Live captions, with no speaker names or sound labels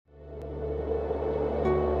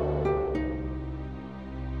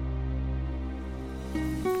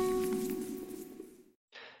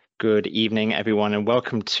Good evening, everyone, and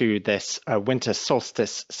welcome to this winter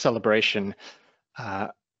solstice celebration.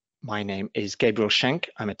 My name is Gabriel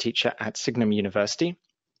Schenk. I'm a teacher at Signum University.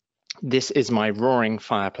 This is my roaring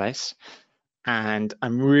fireplace, and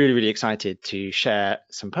I'm really excited to share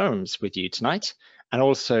some poems with you tonight, and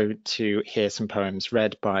also to hear some poems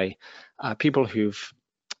read by people who've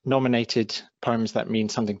nominated poems that mean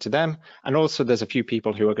something to them. And also there's a few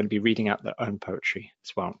people who are going to be reading out their own poetry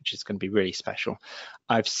as well, which is going to be really special.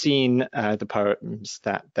 I've seen the poems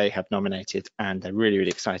that they have nominated, and they're really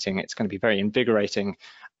exciting. It's going to be very invigorating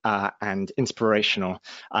and inspirational,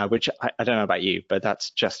 which I don't know about you, but that's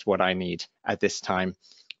just what I need at this time.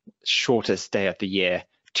 Shortest day of the year,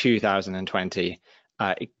 2020.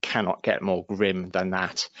 It cannot get more grim than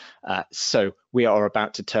that. So we are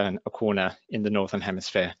about to turn a corner in the Northern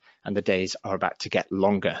Hemisphere, and the days are about to get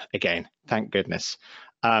longer again. Thank goodness.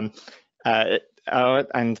 And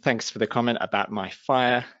thanks for the comment about my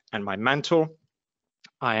fire and my mantle.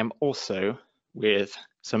 I am also with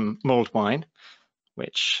some mulled wine,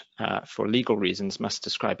 which for legal reasons must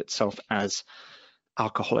describe itself as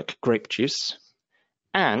alcoholic grape juice.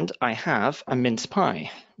 And I have a mince pie,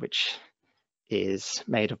 which is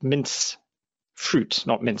made of mince fruit,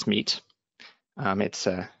 not mince meat. It's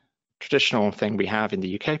a traditional thing we have in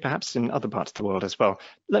the UK, perhaps in other parts of the world as well.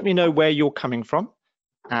 Let me know where you're coming from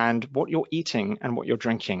and what you're eating and what you're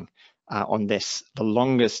drinking on this, the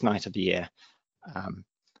longest night of the year.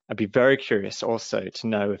 I'd be very curious also to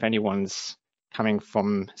know if anyone's coming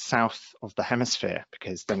from south of the hemisphere,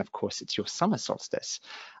 because then of course it's your summer solstice.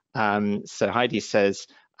 So Heidi says,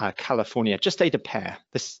 California, just ate a pear.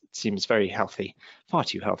 This seems very healthy, far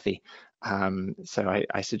too healthy. So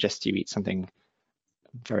I suggest you eat something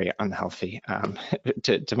very unhealthy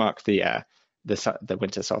to mark the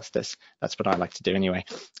winter solstice. That's what I like to do anyway.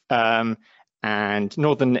 And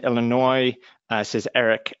Northern Illinois says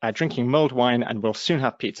Eric, drinking mulled wine and we'll soon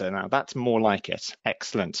have pizza. Now that's more like it.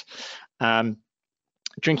 Excellent.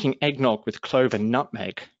 Drinking eggnog with clove and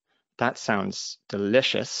nutmeg. That sounds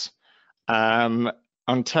delicious.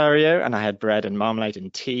 Ontario, and I had bread and marmalade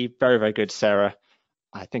and tea. Very good, Sarah.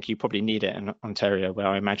 I think you probably need it in Ontario, where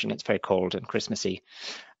I imagine it's very cold and Christmassy.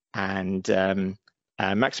 And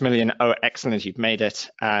Maximilian, oh, excellent, you've made it.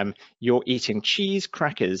 You're eating cheese,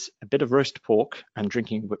 crackers, a bit of roast pork, and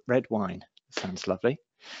drinking red wine. Sounds lovely.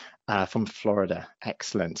 From Florida,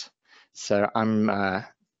 excellent. So I'm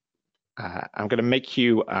going to make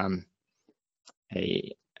you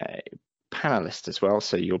a panelist as well,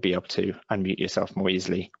 so you'll be able to unmute yourself more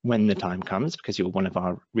easily when the time comes, because you're one of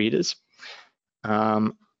our readers.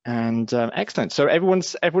 Excellent. So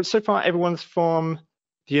everyone's so far, everyone's from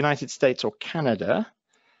the United States or Canada,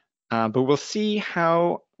 but we'll see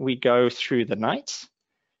how we go through the night.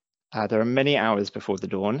 There are many hours before the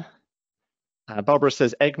dawn. Barbara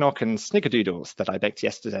says eggnog and snickerdoodles that I baked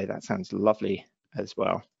yesterday. That sounds lovely as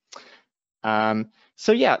well.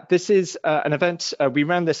 So yeah, this is an event. We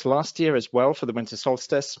ran this last year as well for the winter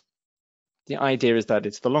solstice. The idea is that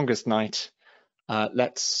it's the longest night.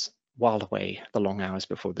 Let's while away the long hours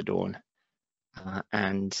before the dawn.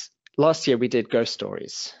 And last year we did ghost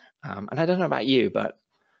stories. And I don't know about you, but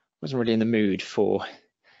I wasn't really in the mood for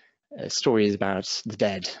stories about the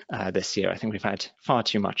dead this year. I think we've had far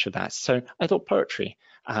too much of that. So I thought poetry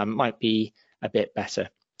might be a bit better.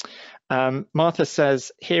 Martha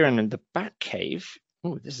says, here in the Bat Cave,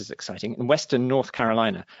 oh, this is exciting, in Western North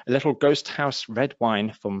Carolina, a little ghost house red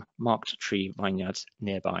wine from Marked Tree Vineyards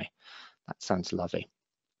nearby. That sounds lovely.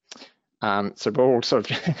 So we're all sort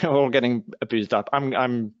of all getting boozed up.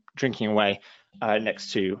 I'm drinking away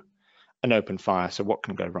next to an open fire, so what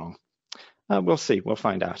can go wrong? We'll see, we'll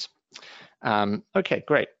find out. Okay,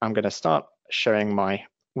 great. I'm going to start showing my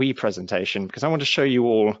wee presentation because I want to show you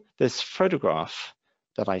all this photograph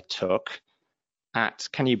that I took at,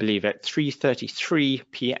 can you believe it,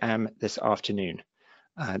 3:33 p.m. this afternoon.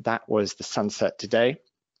 That was the sunset today.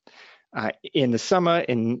 In the summer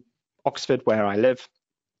in Oxford, where I live,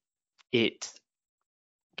 it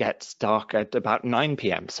gets dark at about 9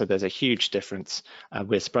 p.m. So there's a huge difference.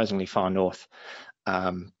 We're surprisingly far north,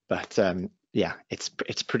 yeah,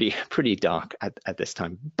 it's pretty dark at this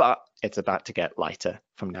time, but it's about to get lighter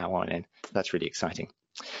from now on in. That's really exciting.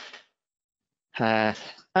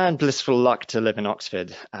 And blissful luck to live in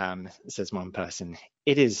Oxford, says one person.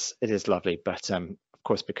 It is lovely, but of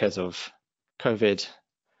course, because of COVID,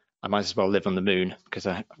 I might as well live on the moon because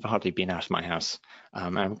I've hardly been out of my house.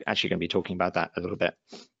 I'm actually going to be talking about that a little bit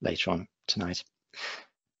later on tonight.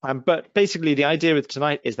 But basically, the idea with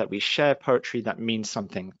tonight is that we share poetry that means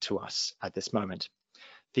something to us at this moment.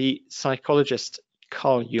 The psychologist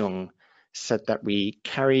Carl Jung said that we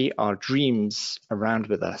carry our dreams around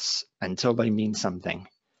with us until they mean something.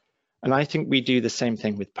 And I think we do the same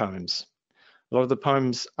thing with poems. A lot of the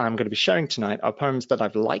poems I'm going to be sharing tonight are poems that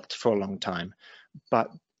I've liked for a long time, but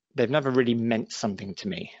they've never really meant something to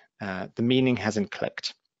me. The meaning hasn't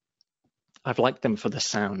clicked. I've liked them for the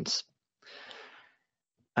sounds.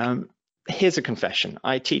 Here's a confession.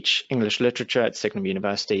 I teach English literature at Signum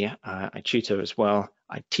University. I tutor as well.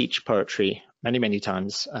 I teach poetry many, many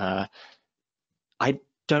times. I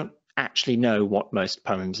don't actually know what most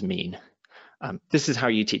poems mean. This is how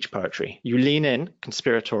you teach poetry. You lean in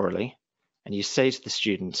conspiratorially and you say to the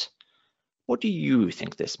student, what do you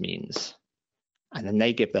think this means? And then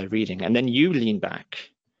they give their reading, and then you lean back,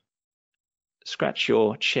 scratch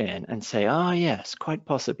your chin and say, ah, yes, quite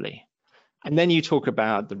possibly. And then you talk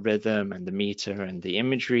about the rhythm and the meter and the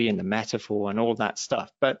imagery and the metaphor and all that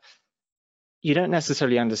stuff. But you don't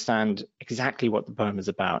necessarily understand exactly what the poem is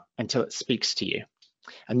about until it speaks to you.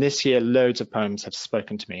 And this year, loads of poems have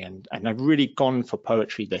spoken to me, and I've really gone for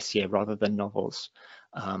poetry this year rather than novels,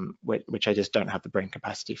 which I just don't have the brain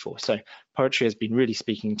capacity for. So poetry has been really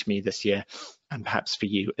speaking to me this year, and perhaps for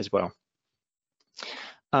you as well.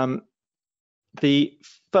 The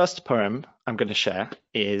first poem I'm going to share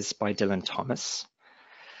is by Dylan Thomas.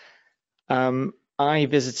 I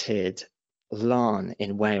visited Larne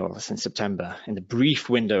in Wales in September, in the brief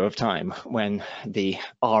window of time when the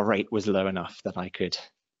R rate was low enough that I could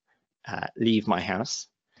leave my house.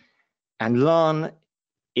 And Larne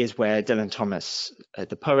is where Dylan Thomas,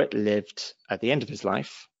 the poet, lived at the end of his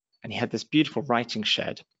life, and he had this beautiful writing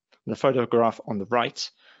shed. And the photograph on the right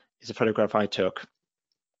is a photograph I took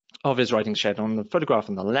of his writing shed. On the photograph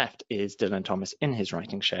on the left is Dylan Thomas in his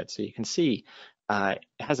writing shed. So you can see it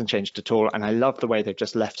hasn't changed at all. And I love the way they've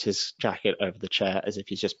just left his jacket over the chair as if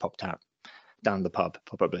he's just popped out down the pub,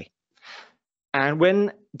 probably. And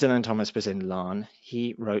when Dylan Thomas was in Larne,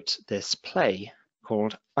 he wrote this play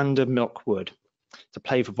called Under Milkwood. It's a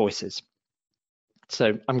play for voices.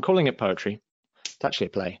 So I'm calling it poetry. It's actually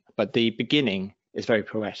a play, but the beginning is very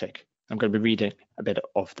poetic. I'm going to be reading a bit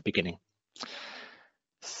of the beginning.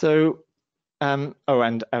 So,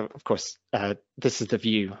 of course, this is the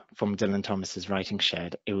view from Dylan Thomas's writing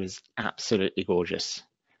shed. It was absolutely gorgeous.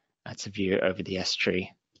 That's a view over the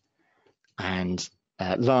estuary. And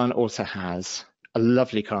Larne also has a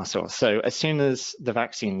lovely castle. So as soon as the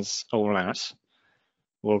vaccines are all out,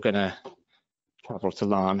 we're going to travel to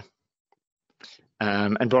Larne.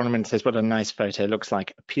 And Bronneman says, what a nice photo. It looks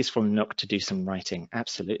like a peaceful nook to do some writing.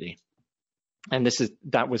 Absolutely. And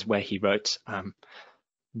that was where he wrote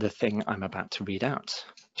the thing I'm about to read out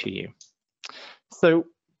to you. So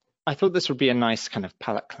I thought this would be a nice kind of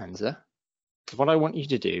palate cleanser. So what I want you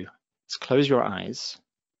to do is close your eyes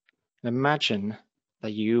and imagine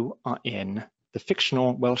that you are in the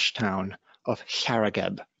fictional Welsh town of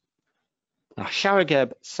Llarygeb. Now,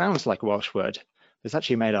 Llarygeb sounds like a Welsh word, but it's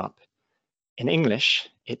actually made up. In English,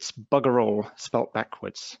 it's bugger all spelt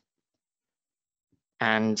backwards.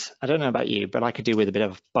 And I don't know about you, but I could do with a bit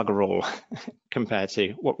of bugger all compared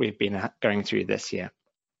to what we've been going through this year.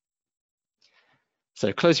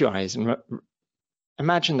 So close your eyes and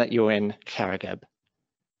imagine that you're in Llarygeb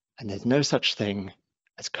and there's no such thing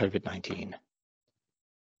as COVID-19.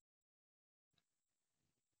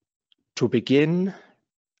 To begin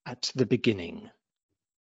at the beginning.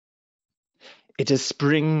 It is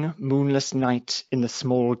spring, moonless night in the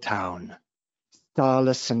small town,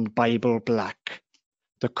 starless and Bible black.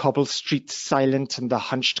 The cobble streets silent and the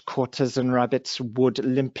hunched quarters and rabbits wood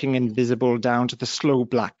limping invisible down to the slow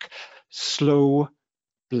black,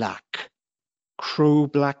 crow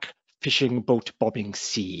black fishing boat bobbing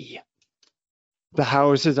sea. The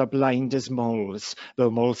houses are blind as moles,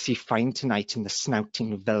 though moles see fine tonight in the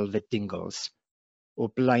snouting velvet dingles. Or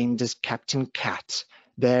blind as Captain Cat,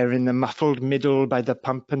 there in the muffled middle by the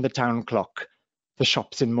pump and the town clock, the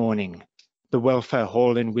shops in mourning, the welfare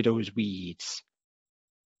hall in widow's weeds.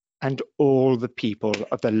 And all the people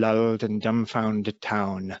of the lulled and dumbfounded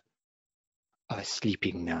town are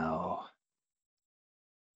sleeping now.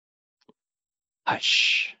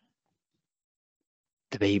 Hush.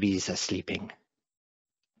 The babies are sleeping.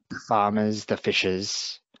 The farmers, the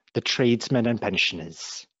fishers, the tradesmen and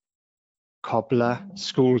pensioners, cobbler,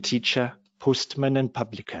 school teacher, postman and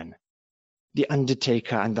publican, the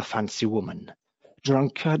undertaker and the fancy woman,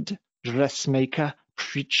 drunkard, dressmaker,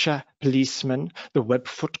 preacher, policeman, the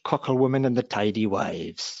webfoot cocklewoman and the tidy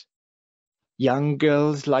wives. Young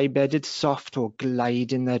girls lie bedded soft or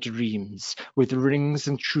glide in their dreams, with rings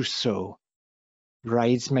and trousseau,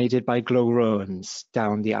 bridesmaided by glow-worms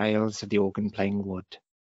down the aisles of the organ-playing wood.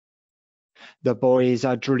 The boys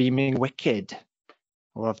are dreaming wicked,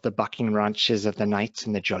 or of the bucking ranches of the night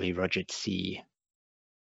in the jolly Rogered Sea.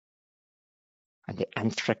 And the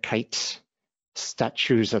anthracite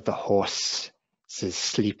statues of the horses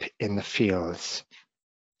sleep in the fields,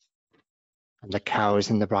 and the cows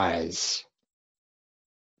in the briars,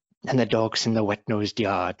 and the dogs in the wet-nosed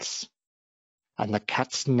yards, and the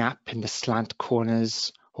cats nap in the slant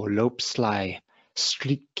corners or lope sly,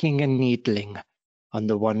 streaking and needling on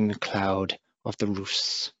the one cloud of the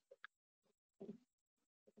roofs.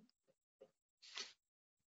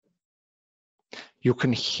 You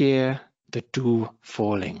can hear the dew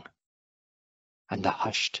falling and the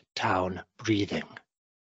hushed town breathing.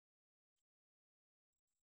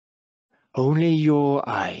 Only your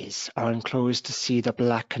eyes are enclosed to see the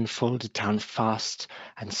black and folded town fast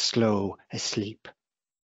and slow asleep.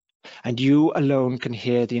 And you alone can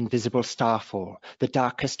hear the invisible starfall, the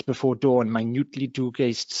darkest before dawn, minutely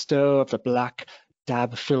dew-gazed stir of the black,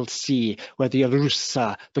 dab-filled sea, where the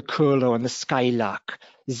Arusa, the Curlew, and the Skylark,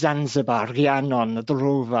 Zanzibar, Rhiannon, the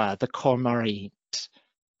Rover, the Cormorant,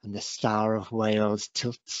 and the Star of Wales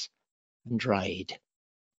tilts and dried.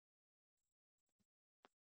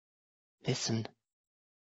 Listen.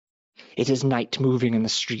 It is night moving in the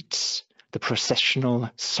streets, the processional,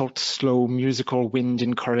 salt-slow musical wind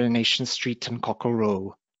in Coronation Street and Cockle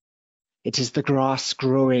Row. It is the grass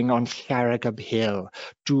growing on Llaragab Hill,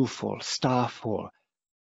 dewfall, starfall,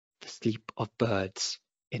 the sleep of birds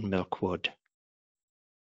in Milkwood.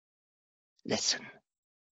 Listen.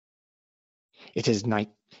 It is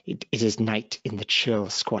night in the chill,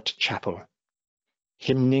 squat chapel.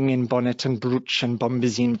 Hymning in bonnet and brooch and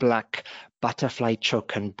bombazine black, butterfly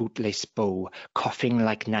choke and bootlace bow, coughing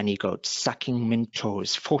like nanny goats, sucking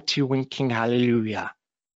mintoes, 40 winking hallelujah.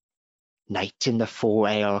 Night in the faux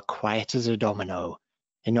ale, quiet as a domino,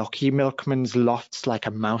 in Ocky milkman's lofts like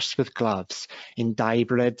a mouse with gloves, in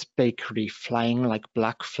Diebread's bakery flying like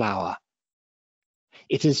black flour.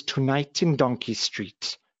 It is tonight in Donkey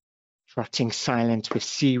Street, trotting silent with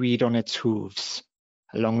seaweed on its hooves,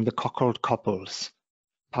 along the cockled couples,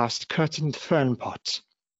 past curtained fernpot,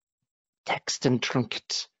 text and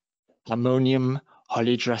trinket, harmonium,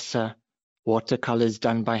 holly dresser, watercolors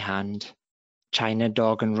done by hand, china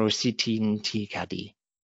dog and rosy tea caddy.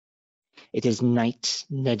 It is night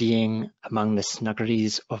neddying among the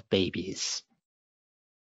snuggeries of babies.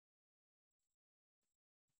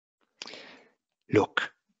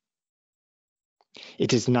 Look.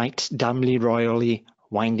 It is night dumbly royally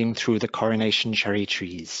winding through the coronation cherry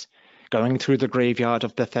trees, going through the graveyard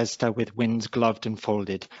of Bethesda with winds gloved and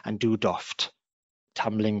folded and dew doffed,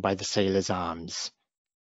 tumbling by the sailor's arms.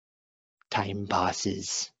 Time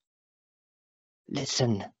passes.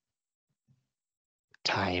 Listen.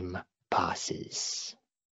 Time passes.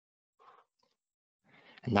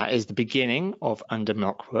 And that is the beginning of Under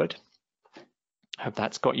Milkwood. I hope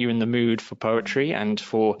that's got you in the mood for poetry and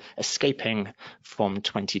for escaping from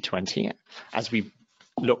 2020 as we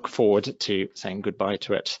look forward to saying goodbye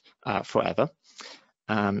to it forever.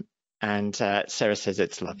 Sarah says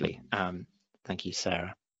it's lovely. Thank you,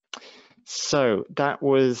 Sarah. So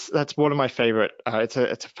that's one of my favorite. It's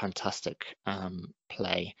a fantastic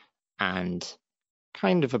play and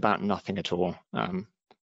kind of about nothing at all,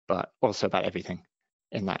 but also about everything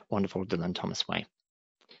in that wonderful Dylan Thomas way.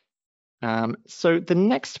 So the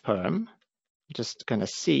next poem, I'm just going to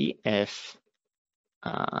see if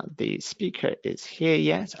the speaker is here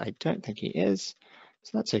yet. I don't think he is,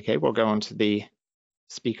 so that's okay. We'll go on to the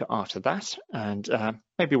speaker after that, and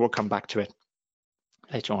maybe we'll come back to it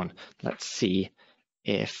later on. Let's see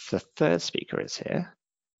if the third speaker is here.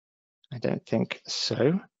 I don't think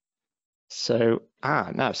so. So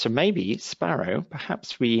maybe Sparrow,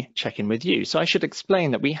 perhaps we check in with you. So I should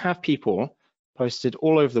explain that we have people posted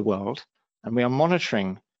all over the world, and we are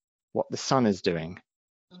monitoring what the sun is doing.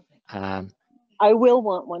 I will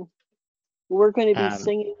want one. We're going to be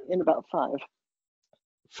singing in about 5.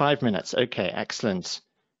 5 minutes. Okay, excellent.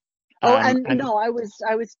 No,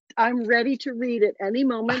 I'm ready to read at any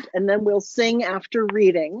moment, and then we'll sing after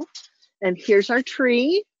reading. And here's our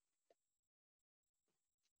tree.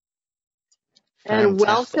 Fantastic. And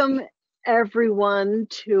welcome everyone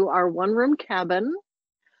to our one-room cabin.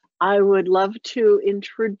 I would love to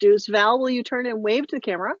introduce Val. Will you turn and wave to the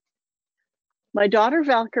camera? My daughter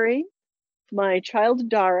Valkyrie, my child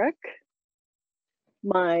Darek,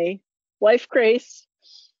 my wife Grace.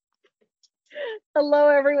 Hello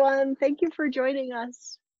everyone, thank you for joining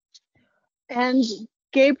us. And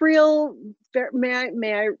Gabriel, may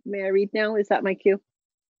I read now? Is that my cue?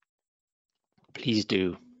 Please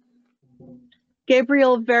do.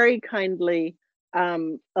 Gabriel very kindly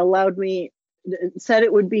allowed me, said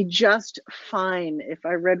it would be just fine if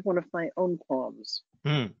I read one of my own poems.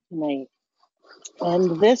 Mm. tonight.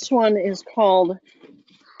 And this one is called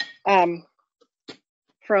from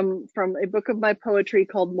a book of my poetry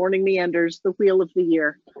called Morning Meanders, The Wheel of the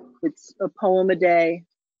Year. It's a poem a day,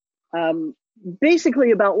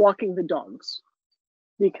 basically about walking the dogs,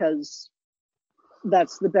 because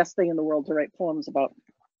that's the best thing in the world to write poems about.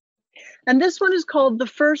 And this one is called The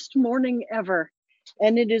First Morning Ever,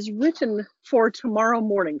 and it is written for tomorrow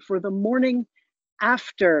morning, for the morning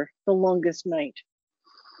after the longest night.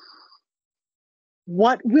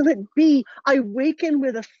 What will it be? I waken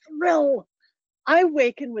with a thrill. I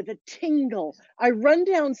waken with a tingle. I run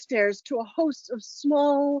downstairs to a host of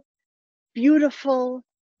small, beautiful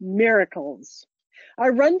miracles. I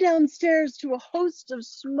run downstairs to a host of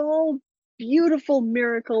small, beautiful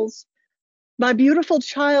miracles. My beautiful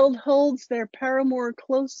child holds their paramour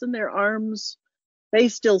close in their arms. They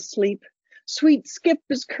still sleep. Sweet Skip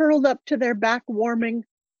is curled up to their back warming.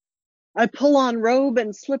 I pull on robe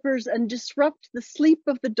and slippers and disrupt the sleep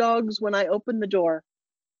of the dogs when I open the door.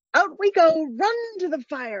 Out we go, run to the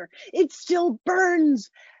fire. It still burns.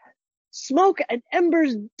 Smoke and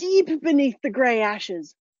embers deep beneath the gray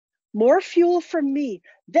ashes. More fuel from me,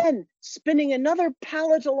 then spinning another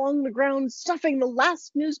pallet along the ground, stuffing the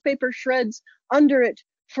last newspaper shreds under it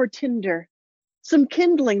for tinder. Some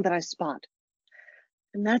kindling that I spot.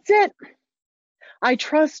 And that's it. I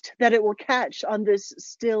trust that it will catch on this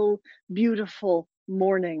still beautiful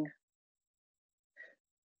morning.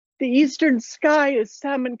 The eastern sky is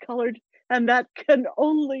salmon colored, and that can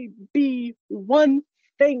only be one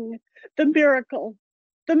thing. The miracle.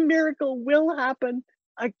 The miracle will happen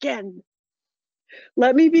again.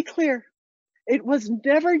 Let me be clear. It was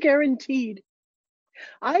never guaranteed.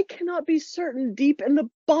 I cannot be certain deep in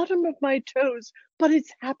the bottom of my toes, but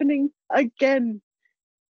it's happening again.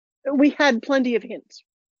 We had plenty of hints.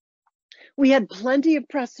 We had plenty of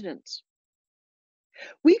precedents.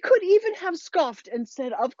 We could even have scoffed and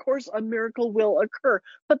said, of course, a miracle will occur,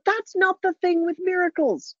 but that's not the thing with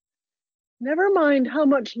miracles. Never mind how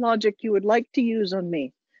much logic you would like to use on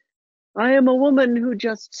me. I am a woman who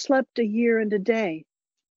just slept a year and a day.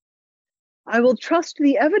 I will trust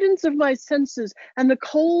the evidence of my senses, and the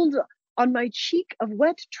cold on my cheek of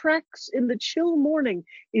wet tracks in the chill morning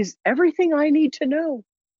is everything I need to know.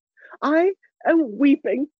 I am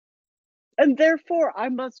weeping, and therefore I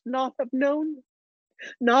must not have known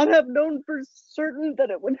for certain that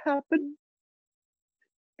it would happen.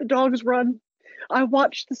 The dogs run. I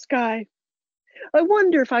watch the sky. I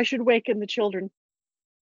wonder if I should waken the children.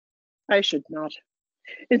 I should not.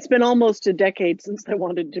 It's been almost a decade since I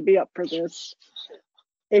wanted to be up for this.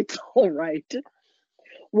 It's all right.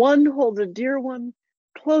 One holds a dear one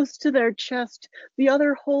close to their chest. The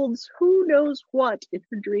other holds who knows what in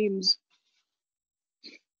her dreams.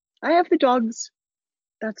 I have the dogs.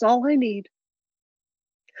 That's all I need.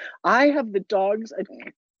 I have the dogs and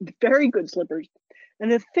very good slippers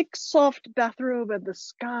and a thick, soft bathrobe, and the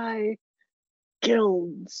sky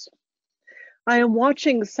gilds. I am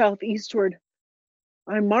watching southeastward.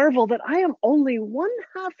 I marvel that I am only one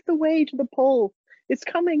half the way to the pole. It's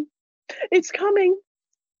coming. It's coming.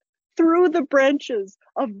 Through the branches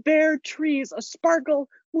of bare trees, a sparkle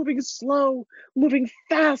moving slow, moving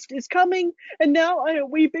fast is coming. And now I am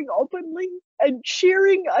weeping openly and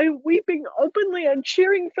cheering. I am weeping openly and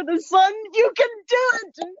cheering for the sun. You can do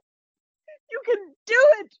it. You can do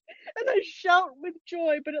it. And I shout with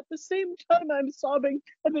joy, but at the same time I'm sobbing,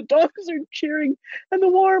 and the dogs are cheering, and the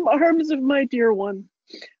warm arms of my dear one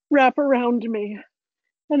wrap around me,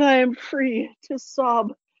 and I am free to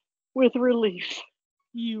sob with relief.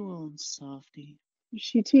 You old softy.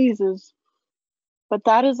 She teases, but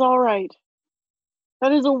that is all right.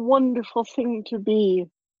 That is a wonderful thing to be.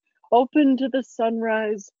 Open to the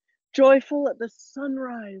sunrise, joyful at the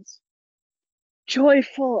sunrise,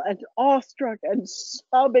 joyful and awestruck and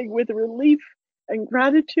sobbing with relief and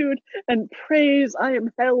gratitude and praise. I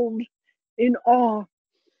am held in awe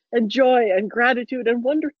and joy and gratitude and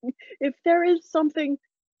wondering if there is something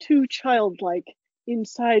too childlike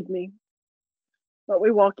inside me. But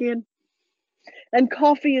we walk in, and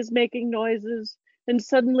coffee is making noises, and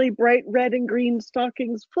suddenly bright red and green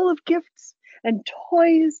stockings full of gifts and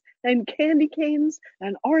toys and candy canes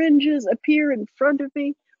and oranges appear in front of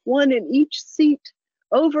me, one in each seat,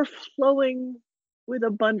 overflowing with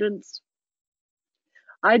abundance.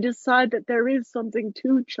 I decide that there is something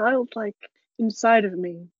too childlike inside of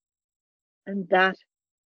me, and that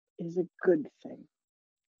is a good thing.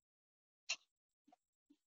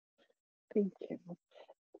 Thank you.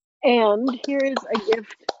 And here is a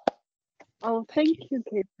gift. Oh, thank you,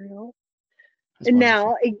 Gabriel. That's And wonderful.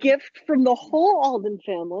 now a gift from the whole Alden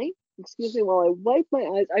family. Excuse me while I wipe my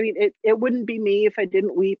eyes. I mean, it wouldn't be me if I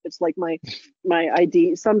didn't weep. It's like my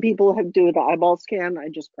ID. Some people have do the eyeball scan. I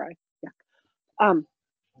just cry. Yeah. I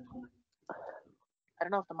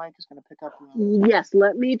don't know if the mic is going to pick up. Yes,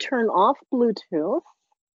 let me turn off Bluetooth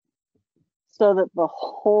so that the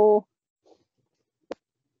whole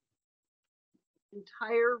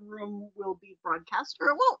entire room will be broadcast, or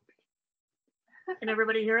it won't. Can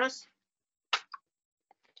everybody hear us?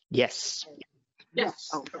 Yes. Yes.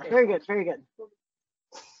 Oh, very good, very good.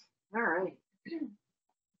 All right.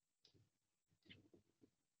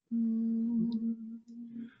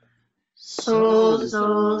 Soul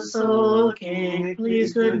cake,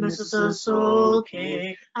 please good Mrs. Soul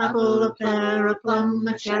cake. Apple, a pear, a plum,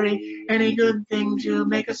 a cherry, any good thing to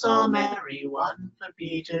make us all merry. 1 for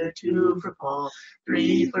Peter, 2 for Paul,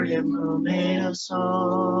 3 for him who made us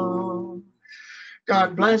all.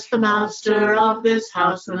 God bless the master of this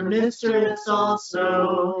house, and the mistress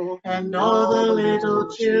also, and all the little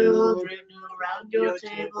children who round your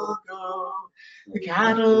table go. The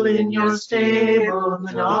cattle in your stable, and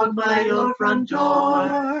the dog by your front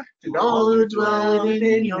door, and all who dwell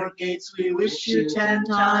within your gates, we wish you 10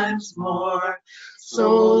 times more.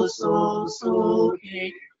 Soul, soul, soul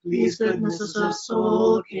cake, please good Mrs.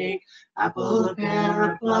 Soul cake. Apple, a pear,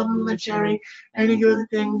 a plum, a cherry, any good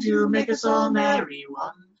thing to make us all merry.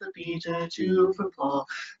 1 for Peter, 2 for Paul,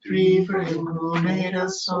 3 for him who made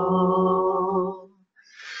us all.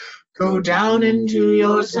 Go down into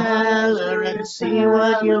your cellar and see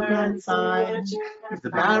what you can find. If the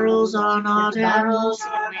barrels are not empty,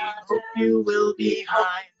 we hope you will be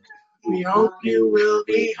kind. We hope you will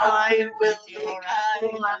be kind with your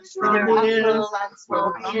apple and strawberry, or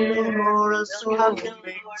a soul cake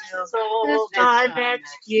till this time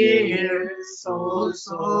next year. Soul,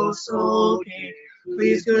 soul, soul cake,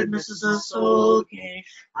 please good Mrs. Soul cake.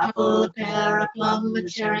 Apple, a pear, a plum, a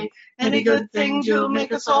cherry, any good thing to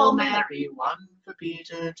make us all merry. 1 for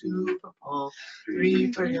Peter, 2 for Paul,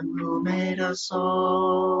 3 for him who made us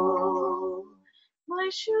all. My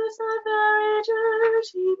shoes are very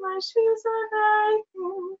dirty, my shoes are very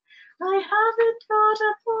thin. I haven't got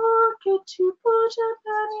a pocket to put a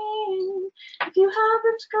penny in. If you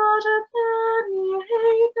haven't got a penny, a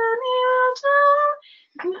halfpenny will do.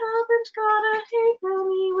 If you haven't got a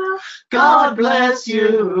halfpenny, well, God bless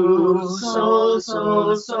you. Soul,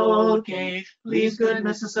 soul, soul cake, please good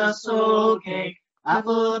Mrs. Soul cake.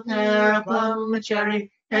 Apple, a pear, a plum, a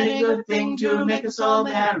cherry, any good thing to make us all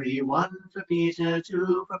merry. 1 for Peter,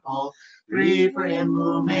 2 for Paul, 3 for him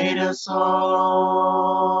who made us all.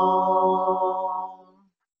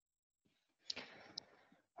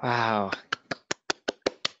 Wow.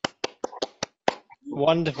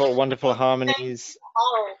 Wonderful, wonderful harmonies.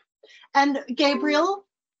 Oh, and Gabriel,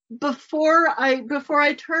 before I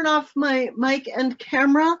turn off my mic and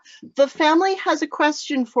camera, the family has a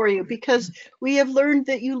question for you, because we have learned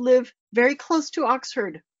that you live very close to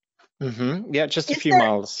Oxford. Yeah, just a Is few there-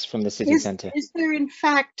 miles from the city centre. Is there in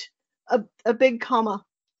fact a big comma?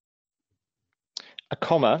 A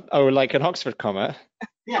comma? Oh, like an Oxford comma?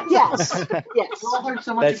 Yes. Yes, yes. We'll learn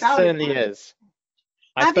so There much about certainly it. is.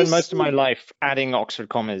 I Have you spend most of my seen- life adding Oxford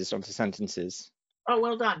commas onto sentences. Oh,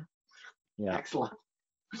 well done. Yeah, Excellent.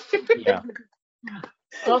 yeah.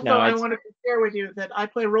 Also, No, I it's- wanted to share with you that I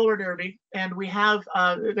play roller derby, and we have,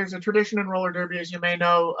 there's a tradition in roller derby, as you may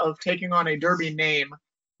know, of taking on a derby name,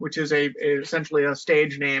 which is essentially a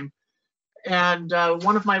stage name. And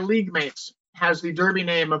one of my league mates has the derby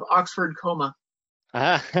name of Oxford Coma.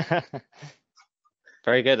 Ah,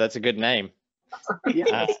 very good. That's a good name.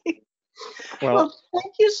 Yeah. Well,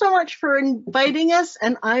 thank you so much for inviting us,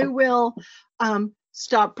 and I will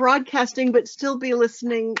stop broadcasting but still be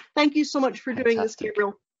listening. Thank you so much for doing this, Fantastic.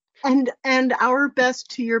 Gabriel. And our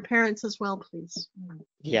best to your parents as well, please.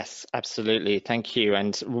 yes, absolutely. Thank you.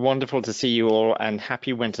 And wonderful to see you all, and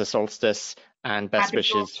happy winter solstice and best Happy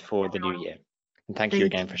wishes solstice, for the new everyone. year. And thank you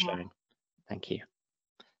Thank again for you. sharing. Thank you.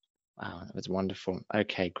 Wow, that was wonderful.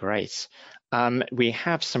 Okay, great. We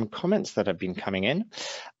have some comments that have been coming in.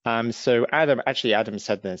 So Adam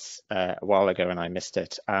said this a while ago and I missed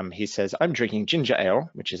it. He says, I'm drinking ginger ale,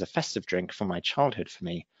 which is a festive drink from my childhood for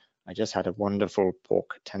me. I just had a wonderful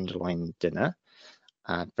pork tenderloin dinner.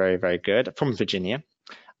 Very, very good. From Virginia.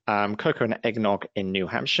 Cocoa and eggnog in New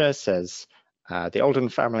Hampshire, says the Olden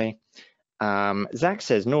family. Zach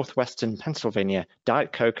says Northwestern Pennsylvania,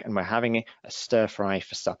 Diet Coke, and we're having a stir fry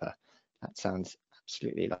for supper. That sounds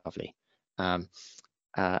absolutely lovely.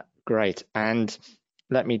 Great. And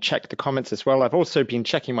let me check the comments as well. I've also been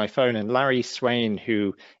checking my phone, and Larry Swain,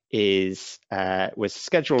 who was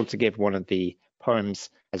scheduled to give one of the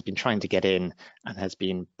poems, has been trying to get in and has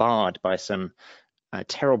been barred by some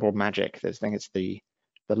terrible magic. I think it's the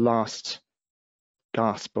last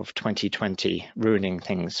gasp of 2020 ruining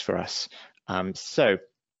things for us. So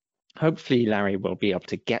hopefully Larry will be able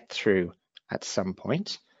to get through at some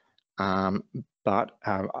point. But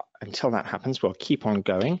until that happens, we'll keep on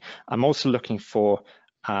going. I'm also looking for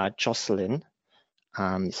Jocelyn.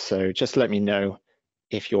 So just let me know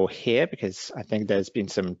if you're here, because I think there's been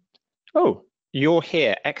some, oh, you're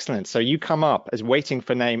here, excellent. So you come up as waiting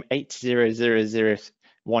for name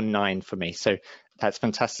 800019 for me. So that's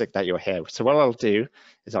fantastic that you're here. So what I'll do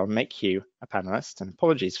is I'll make you a panelist, and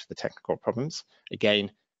apologies for the technical problems.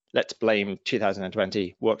 Again, let's blame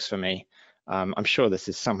 2020, works for me. I'm sure this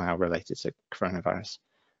is somehow related to coronavirus.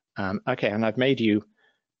 Okay, and I've made you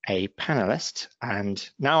a panelist, and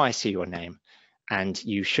now I see your name, and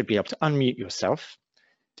you should be able to unmute yourself.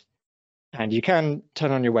 And you can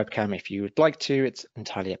turn on your webcam if you would like to, it's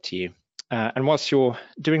entirely up to you. And whilst you're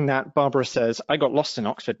doing that, Barbara says, I got lost in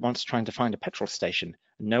Oxford once trying to find a petrol station.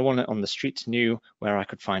 No one on the streets knew where I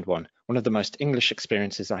could find one. One of the most English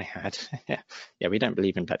experiences I had. Yeah, we don't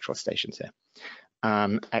believe in petrol stations here.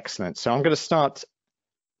 Excellent. So I'm going to start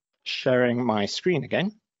sharing my screen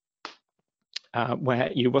again,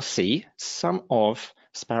 where you will see some of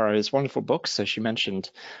Sparrow's wonderful books. So she mentioned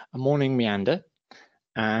A Morning Meander,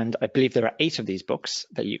 and I believe there are 8 of these books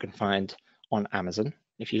that you can find on Amazon.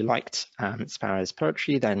 If you liked Sparrow's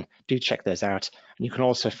poetry, then do check those out. And you can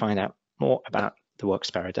also find out more about the work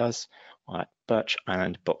Sparrow does at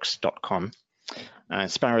birchislandbooks.com.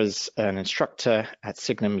 Sparrow's an instructor at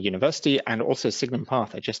Signum University and also Signum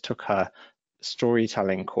Path. I just took her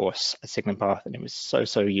storytelling course at Signum Path, and it was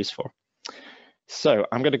so useful. So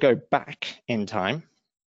I'm going to go back in time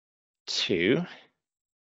to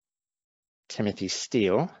Timothy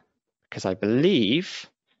Steele, because I believe,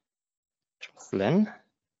 Jocelyn,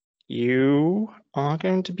 you are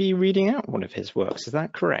going to be reading out one of his works. Is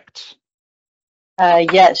that correct?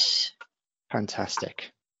 Yes.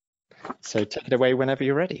 Fantastic. So take it away whenever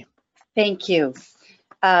you're ready. Thank you.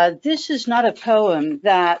 This is not a poem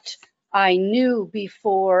that I knew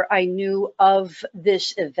before I knew of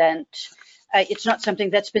this event. It's not something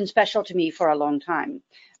that's been special to me for a long time.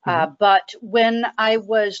 But when I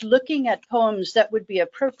was looking at poems that would be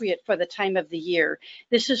appropriate for the time of the year,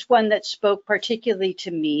 this is one that spoke particularly to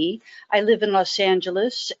me. I live in Los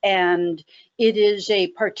Angeles, and it is a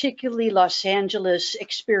particularly Los Angeles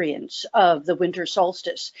experience of the winter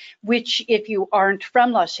solstice, which if you aren't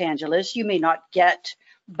from Los Angeles, you may not get,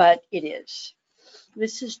 but it is.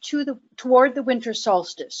 This is Toward the Winter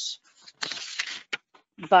Solstice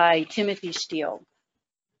by Timothy Steele.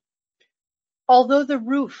 Although the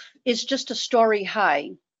roof is just a story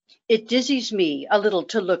high, it dizzies me a little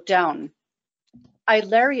to look down. I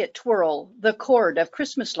lariat twirl the cord of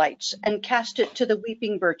Christmas lights and cast it to the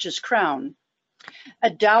weeping birch's crown. A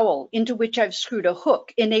dowel into which I've screwed a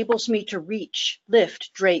hook enables me to reach,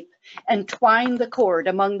 lift, drape, and twine the cord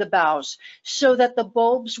among the boughs so that the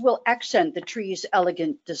bulbs will accent the tree's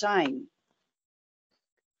elegant design.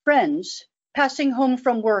 Friends, passing home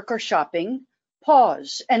from work or shopping,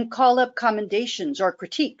 pause and call up commendations or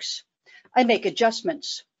critiques. I make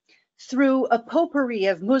adjustments. Through a potpourri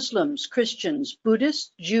of Muslims, Christians,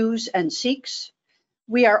 Buddhists, Jews, and Sikhs,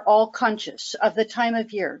 we are all conscious of the time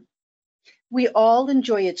of year. We all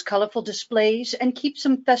enjoy its colorful displays and keep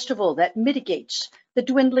some festival that mitigates the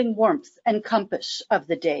dwindling warmth and compass of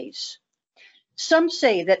the days. Some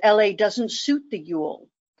say that LA doesn't suit the Yule,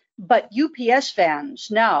 but UPS fans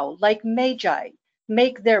now, like Magi,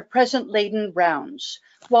 make their present-laden rounds,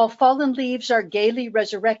 while fallen leaves are gaily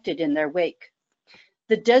resurrected in their wake.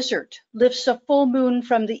 The desert lifts a full moon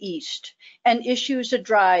from the east and issues a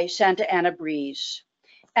dry Santa Ana breeze.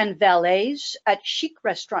 And valets at chic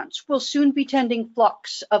restaurants will soon be tending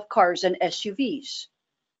flocks of cars and SUVs.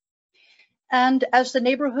 And as the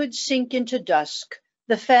neighborhoods sink into dusk,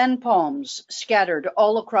 the fan palms scattered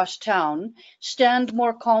all across town stand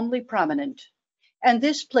more calmly prominent. And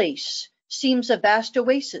this place seems a vast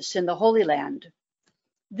oasis in the Holy Land.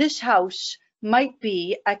 This house might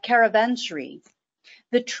be a caravansary,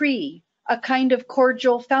 the tree a kind of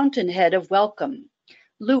cordial fountainhead of welcome,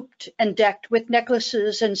 looped and decked with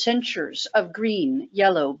necklaces and censers of green,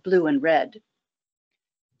 yellow, blue, and red.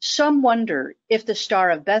 Some wonder if the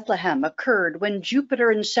Star of Bethlehem occurred when Jupiter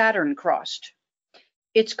and Saturn crossed.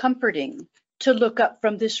 It's comforting to look up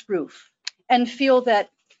from this roof and feel that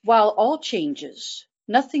while all changes,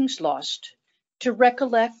 nothing's lost, to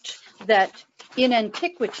recollect that in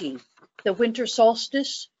antiquity, the winter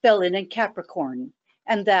solstice fell in Capricorn,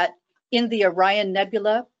 and that in the Orion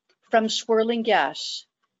Nebula, from swirling gas,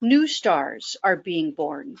 new stars are being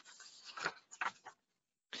born.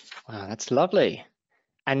 Wow, that's lovely.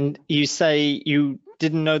 And you say you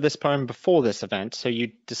didn't know this poem before this event, so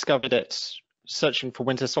you discovered it searching for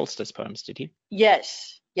winter solstice poems, did you?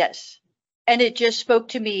 Yes, yes. And it just spoke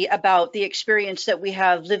to me about the experience that we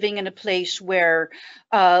have living in a place where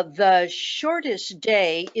the shortest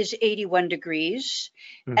day is 81 degrees.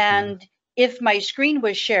 Mm-hmm. And if my screen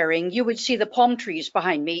was sharing, you would see the palm trees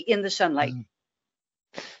behind me in the sunlight.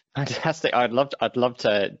 Fantastic. I'd love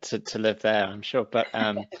to live there, I'm sure. But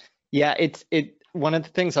yeah, it's one of the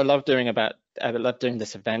things I love doing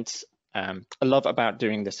this event. I love about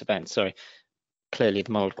doing this event. Sorry. Clearly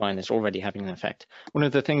the mulled wine is already having an effect. One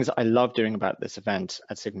of the things I love doing about this event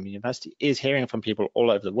at Signum University is hearing from people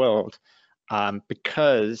all over the world,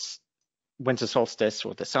 because winter solstice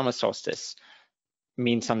or the summer solstice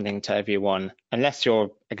means something to everyone, unless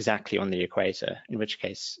you're exactly on the equator, in which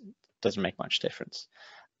case it doesn't make much difference.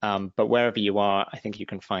 But wherever you are, I think you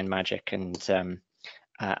can find magic and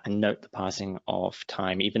note the passing of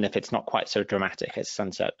time, even if it's not quite so dramatic as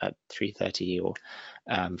sunset at 3:30 or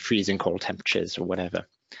freezing cold temperatures or whatever.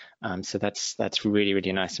 So that's really,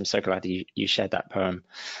 really nice. I'm so glad that you shared that poem.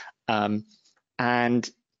 And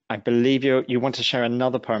I believe you want to share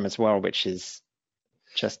another poem as well, which is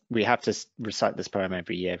just, we have to recite this poem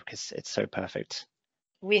every year because it's so perfect.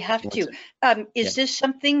 We have to. Is this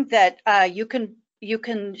something that you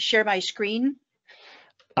can share my screen?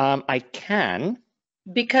 I can.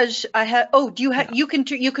 Because I have. Oh, do you have? Yeah.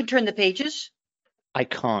 You can turn the pages. I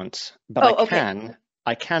can't, but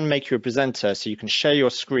I can make you a presenter, so you can share your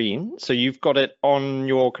screen. So you've got it on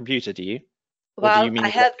your computer, do you? Well, do you mean I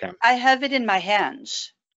have it in my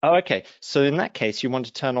hands. Oh, okay. So in that case, you want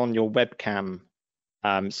to turn on your webcam.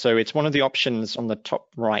 So it's one of the options on the top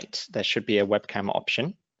right. There should be a webcam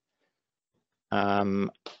option.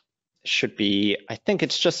 Should be. I think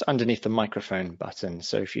it's just underneath the microphone button.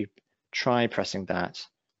 So if you try pressing that,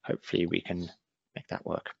 hopefully we can make that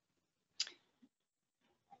work.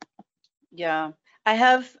 Yeah, I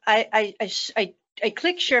have. I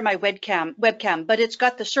click share my webcam, but it's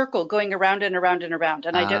got the circle going around and around and around,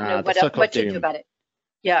 and I don't know what to do about it.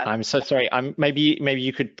 Yeah. I'm so sorry. Maybe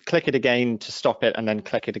you could click it again to stop it, and then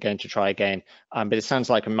click it again to try again. But it sounds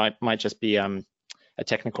like it might just be a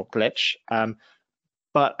technical glitch.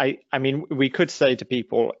 But I mean, we could say to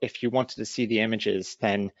people, if you wanted to see the images,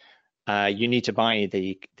 then you need to buy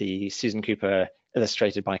the Susan Cooper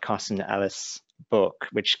illustrated by Carson Ellis book,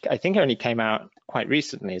 which I think only came out quite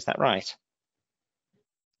recently. Is that right?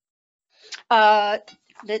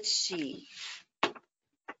 Let's see.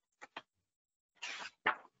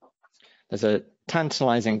 There's a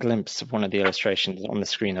tantalizing glimpse of one of the illustrations on the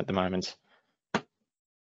screen at the moment.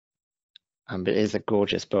 But it is a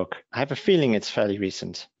gorgeous book. I have a feeling it's fairly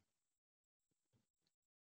recent.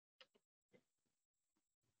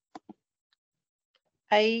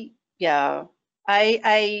 I'm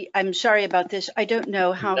sorry about this. I don't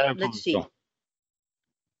know how. No, let's see.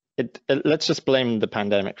 Let's just blame the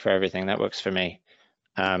pandemic for everything. That works for me.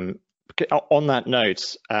 On that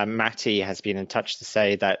note, Matty has been in touch to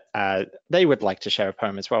say that they would like to share a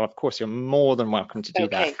poem as well. Of course, you're more than welcome to do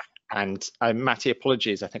that. And Matty,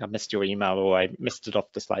 apologies. I think I missed your email or I missed it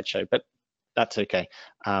off the slideshow, but that's okay.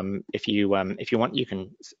 If you want, you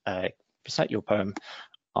can recite your poem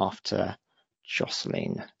after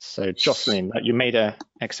Jocelyn. So Jocelyn, you made an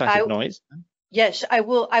excited noise. Yes, I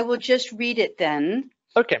will just read it then.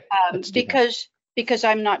 Okay. Because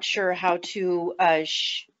I'm not sure how to.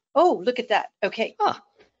 Oh, look at that. Okay.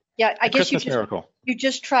 Yeah, I guess you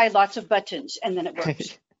just try lots of buttons and then it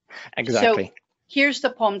works. Exactly. So here's the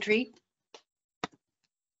palm tree.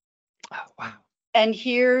 Oh, wow. And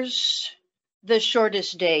here's The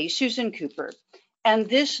Shortest Day, Susan Cooper. And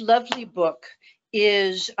this lovely book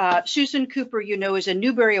is Susan Cooper, you know, is a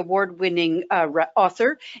Newbery Award-winning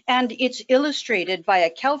author, and it's illustrated by a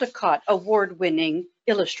Caldecott Award-winning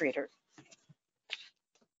illustrator.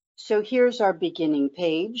 So here's our beginning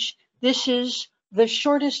page. This is The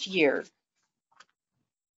Shortest Year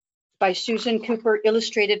by Susan Cooper,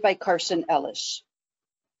 illustrated by Carson Ellis.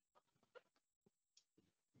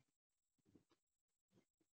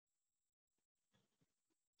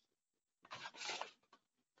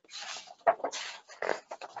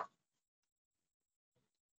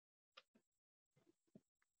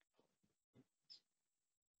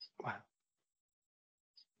 Wow.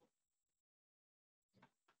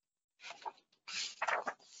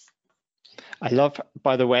 I love,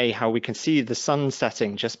 by the way, how we can see the sun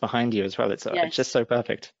setting just behind you as well. It's just so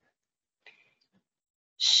perfect.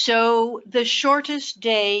 So the shortest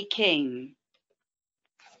day came.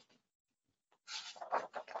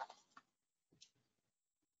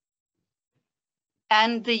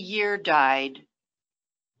 And the year died.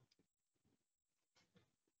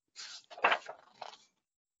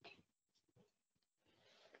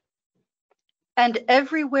 And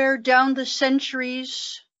everywhere down the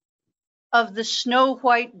centuries of the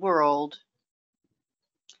snow-white world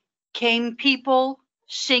came people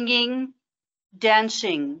singing,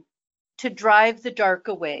 dancing to drive the dark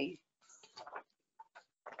away.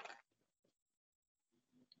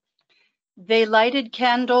 They lighted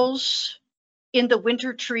candles in the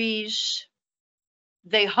winter trees.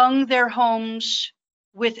 They hung their homes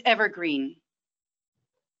with evergreen.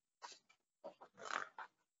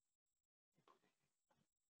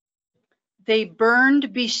 They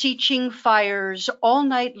burned beseeching fires all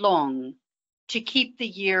night long to keep the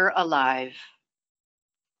year alive.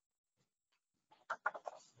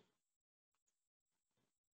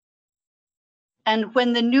 And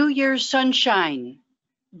when the New Year's sunshine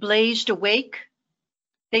blazed awake,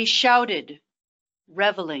 they shouted,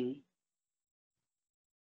 reveling.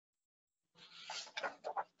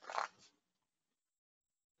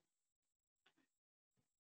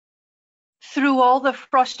 Through all the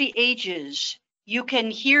frosty ages, you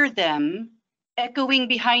can hear them echoing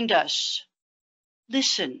behind us.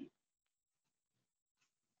 Listen.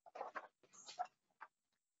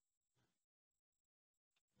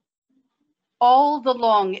 All the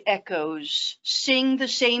long echoes sing the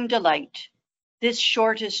same delight this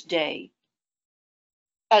shortest day,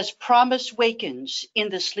 as promise wakens in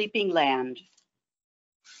the sleeping land.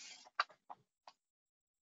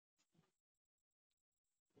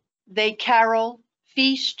 They carol,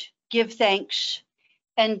 feast, give thanks,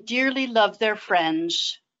 and dearly love their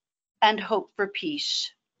friends and hope for peace.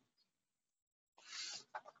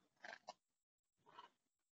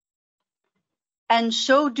 And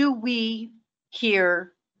so do we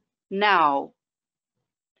here now,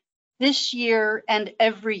 this year and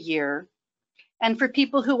every year. And for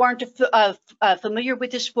people who aren't familiar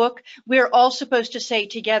with this book, we're all supposed to say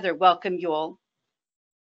together, welcome Yule.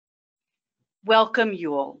 Welcome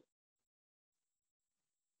Yule.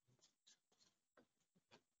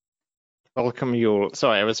 Welcome Yule.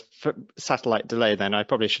 Sorry, I was satellite delay then. I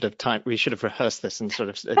probably should have we should have rehearsed this and sort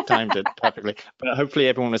of timed it perfectly. But hopefully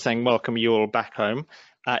everyone was saying welcome Yule back home.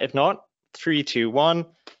 If not, 3, 2, 1.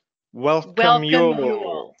 Welcome Yule.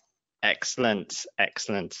 Yule. Excellent,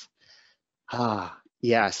 excellent.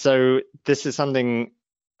 Yeah, so this is something,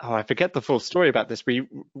 I forget the full story about this. We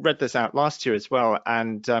read this out last year as well.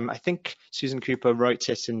 And I think Susan Cooper wrote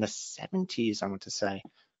it in the 70s, I want to say.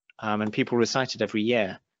 And people recite it every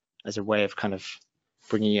year as a way of kind of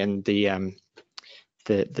bringing in the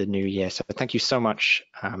new year. So thank you so much,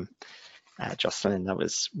 Jocelyn. That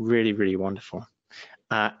was really, really wonderful.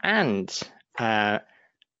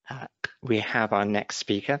 We have our next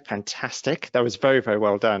speaker. Fantastic. That was very, very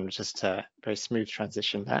well done. Just a very smooth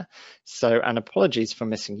transition there. So, and apologies for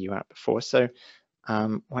missing you out before. So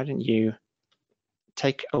why don't you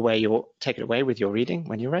take it away with your reading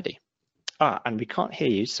when you're ready. And we can't hear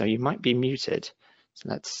you, so you might be muted. So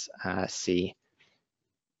let's see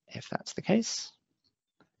if that's the case.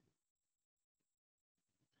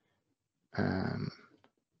 That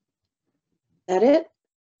it?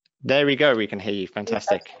 There we go. We can hear you.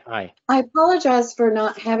 Fantastic. Hi. I apologize for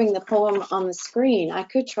not having the poem on the screen. I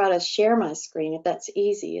could try to share my screen if that's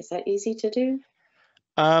easy. Is that easy to do?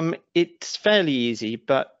 It's fairly easy,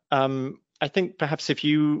 but I think perhaps if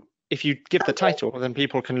you give the title, then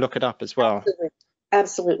people can look it up as well.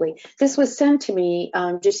 Absolutely. This was sent to me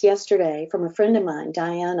just yesterday from a friend of mine,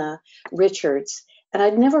 Diana Richards, and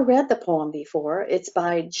I'd never read the poem before. It's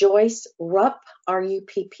by Joyce Rupp,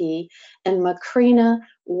 R-U-P-P, and Macrina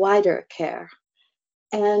Wiederkehr.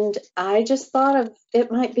 And I just thought of it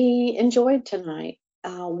might be enjoyed tonight.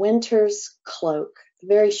 Winter's Cloak,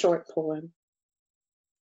 very short poem.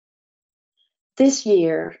 This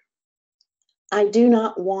year, I do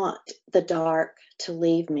not want the dark to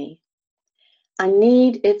leave me. I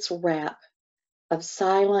need its wrap of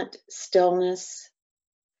silent stillness,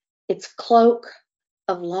 its cloak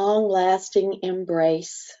of long-lasting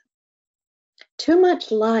embrace. Too much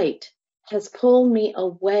light has pulled me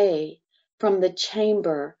away from the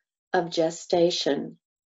chamber of gestation.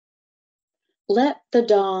 Let the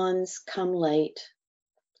dawns come late.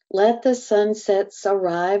 Let the sunsets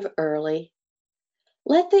arrive early.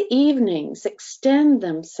 Let the evenings extend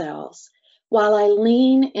themselves while I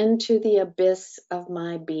lean into the abyss of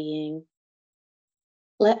my being.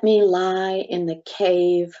 Let me lie in the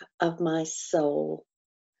cave of my soul,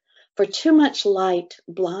 for too much light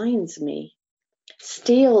blinds me,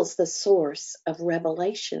 steals the source of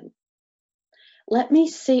revelation. Let me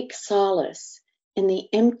seek solace in the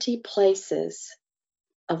empty places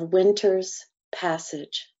of winter's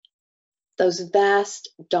passage, those vast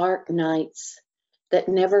dark nights that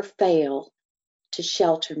never fail to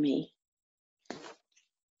shelter me.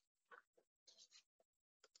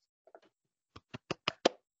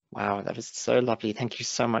 Wow, that was so lovely. Thank you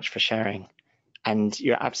so much for sharing. And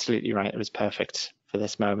you're absolutely right. It was perfect for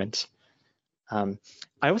this moment. I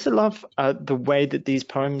also love the way that these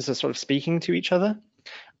poems are sort of speaking to each other.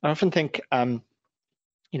 I often think,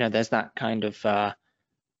 there's that kind of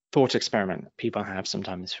thought experiment people have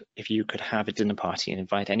sometimes. If you could have a dinner party and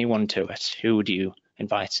invite anyone to it, who would you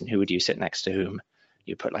invite and who would you sit next to whom?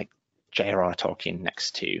 You put like J.R.R. Tolkien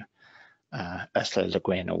next to Ursula Le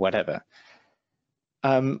Guin or whatever.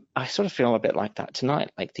 I sort of feel a bit like that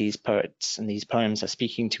tonight, like these poets and these poems are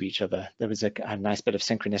speaking to each other. There was a nice bit of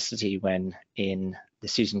synchronicity when in the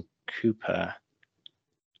Susan Cooper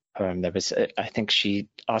poem, there was, I think she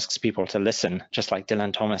asks people to listen, just like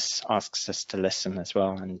Dylan Thomas asks us to listen as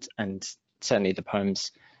well. And certainly the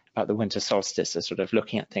poems about the winter solstice are sort of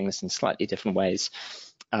looking at things in slightly different ways.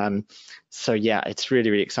 So yeah, it's really,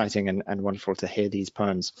 really exciting and wonderful to hear these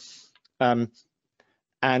poems.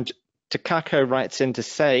 And Takako writes in to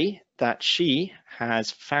say that she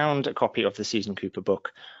has found a copy of the Susan Cooper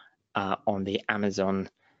book on the Amazon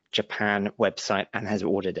Japan website and has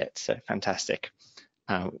ordered it. So fantastic.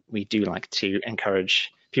 We do like to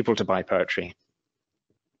encourage people to buy poetry.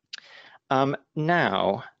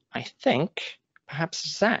 Now, I think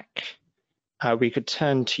perhaps Zach, we could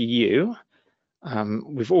turn to you.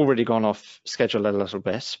 We've already gone off schedule a little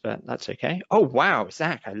bit, but that's okay. Oh, wow,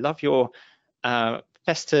 Zach, I love your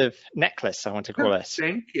festive necklace, I want to call it.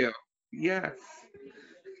 Thank you. Yes.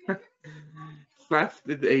 It's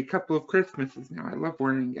lasted a couple of Christmases now. I love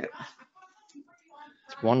wearing it.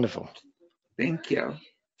 It's wonderful. Thank you.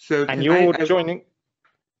 So and you're joining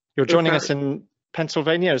us in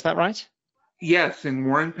Pennsylvania, is that right? Yes, in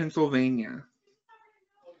Warren, Pennsylvania.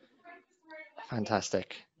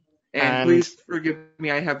 Fantastic. And please forgive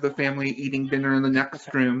me, I have the family eating dinner in the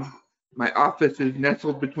next room. My office is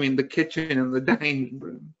nestled between the kitchen and the dining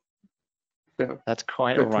room. So that's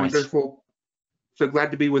quite all right. Wonderful. So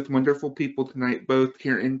glad to be with wonderful people tonight, both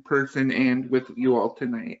here in person and with you all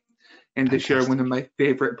tonight, and to share one of my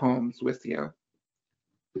favorite poems with you.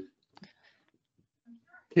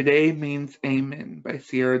 Today Means Amen by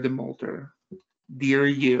Sierra de Mulder. Dear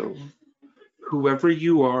you, whoever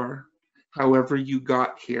you are, however you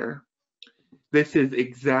got here, this is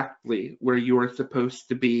exactly where you are supposed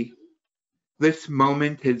to be. This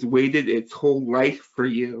moment has waited its whole life for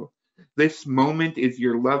you. This moment is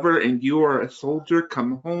your lover and you are a soldier.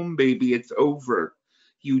 Come home, baby, it's over.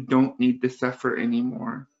 You don't need to suffer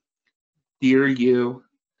anymore. Dear you,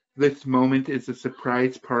 this moment is a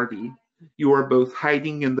surprise party. You are both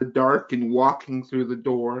hiding in the dark and walking through the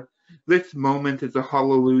door. This moment is a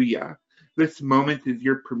hallelujah. This moment is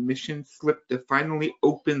your permission slip to finally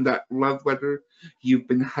open that love letter you've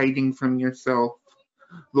been hiding from yourself.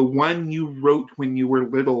 The one you wrote when you were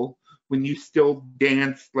little, when you still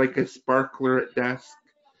danced like a sparkler at dusk.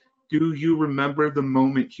 Do you remember the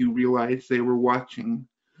moment you realized they were watching?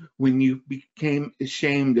 When you became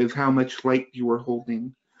ashamed of how much light you were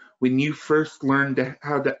holding? When you first learned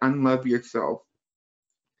how to unlove yourself?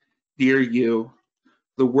 Dear you,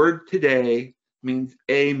 the word today means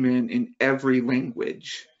amen in every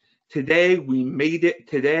language. Today we made it.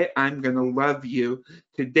 Today I'm gonna love you.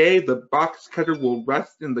 Today the box cutter will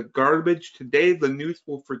rust in the garbage. Today the news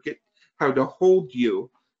will forget how to hold you.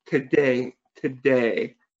 Today.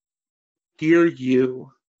 Dear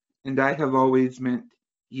you, and I have always meant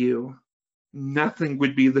you. Nothing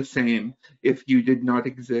would be the same if you did not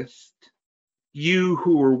exist. You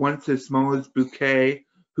who were once as small as Bouquet,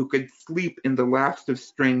 who could sleep in the last of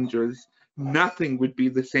strangers, nothing would be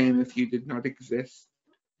the same if you did not exist.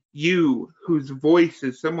 You, whose voice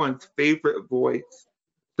is someone's favorite voice,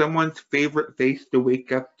 someone's favorite face to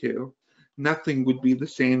wake up to, nothing would be the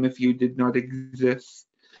same if you did not exist.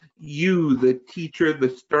 You, the teacher, the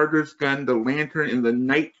starter's gun, the lantern in the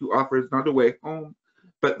night who offers not a way home,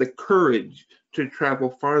 but the courage to travel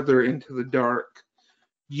farther into the dark.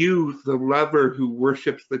 You, the lover who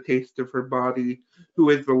worships the taste of her body, who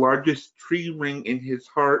is the largest tree ring in his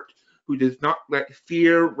heart, who does not let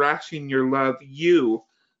fear ration your love. You,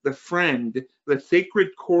 the friend, the sacred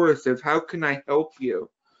chorus of how can I help you,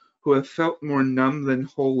 who have felt more numb than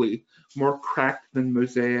holy, more cracked than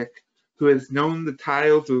mosaic, who has known the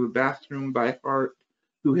tiles of the bathroom by heart,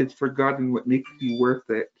 who has forgotten what makes you worth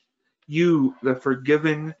it. You, the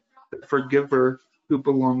forgiven, the forgiver, who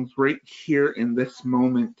belongs right here in this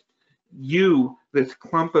moment. You, this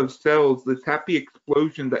clump of cells, this happy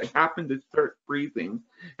explosion that happened to start breathing,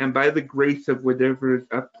 and by the grace of whatever is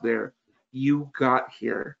up there, you got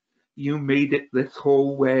here. You made it this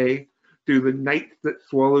whole way, through the nights that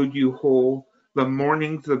swallowed you whole, the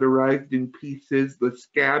mornings that arrived in pieces, the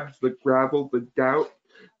scabs, the gravel, the doubt,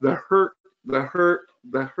 the hurt,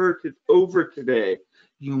 The hurt is over today.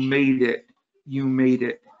 You made it. You made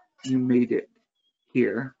it. You made it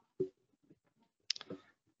here.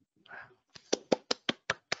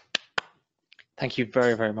 Thank you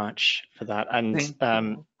very, very much for that. And Thank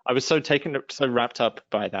you. I was so wrapped up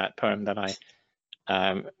by that poem that I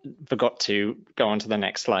forgot to go on to the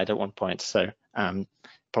next slide at one point. So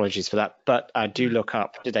apologies for that. But do look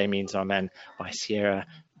up Today Means Amen by Sierra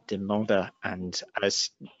de Mulder and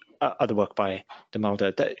other work by de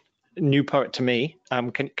Mulder. The new poet to me.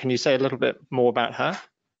 Can you say a little bit more about her?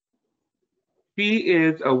 She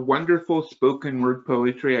is a wonderful spoken word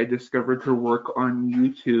poetry. I discovered her work on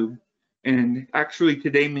YouTube. And actually,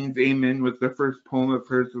 Today Means Amen was the first poem of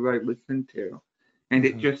hers that I listened to. And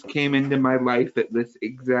it just came into my life at this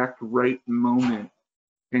exact right moment.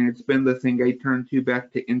 And it's been the thing I turn to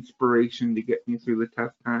back to inspiration to get me through the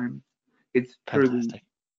tough times. It's truly,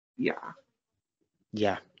 yeah.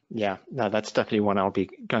 Yeah. No, that's definitely one I'll be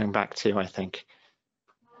going back to, I think.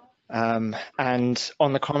 And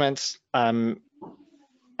on the comments,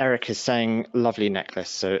 Eric is saying lovely necklace.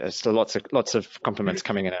 So still lots of compliments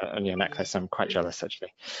coming in on your necklace. I'm quite jealous,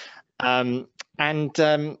 actually.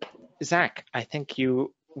 Zach, I think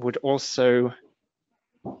you would also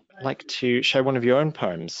like to share one of your own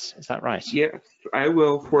poems. Is that right? Yes, I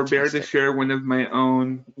will forbear to share one of my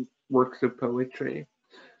own works of poetry.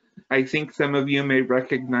 I think some of you may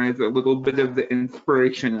recognize a little bit of the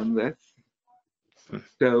inspiration in this.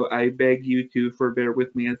 So I beg you to forbear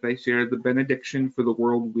with me as I share the benediction for the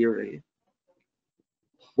world weary.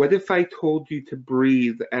 What if I told you to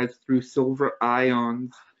breathe as through silver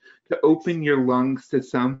ions, to open your lungs to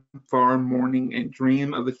some far morning and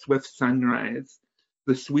dream of a swift sunrise,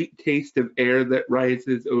 the sweet taste of air that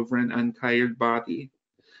rises over an untired body?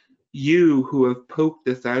 You who have poked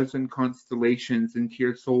 1,000 constellations into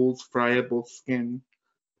your soul's friable skin,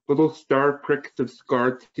 little star pricks of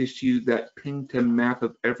scar tissue that paint a map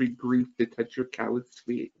of every grief to touch your calloused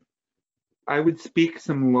feet. I would speak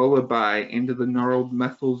some lullaby into the gnarled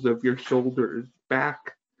muscles of your shoulders,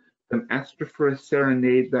 back, some astriferous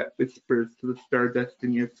serenade that whispers to the stardust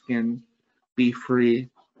in your skin, be free.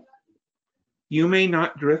 You may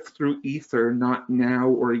not drift through ether, not now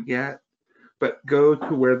or yet, but go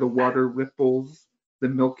to where the water ripples, the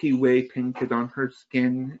Milky Way painted on her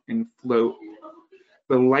skin, and float.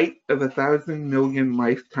 The light of 1,000 million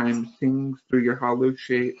lifetimes sings through your hollow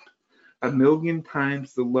shape, 1,000,000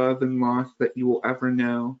 times the love and loss that you will ever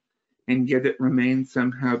know, and yet it remains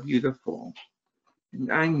somehow beautiful.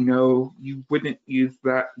 And I know you wouldn't use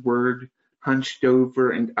that word, hunched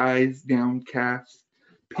over and eyes downcast,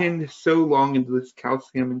 pinned so long into this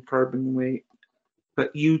calcium and carbon weight.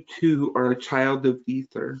 But you too are a child of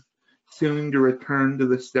ether, soon to return to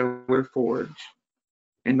the stellar forge.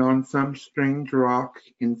 And on some strange rock,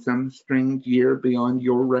 in some strange year beyond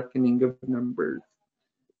your reckoning of numbers,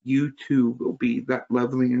 you too will be that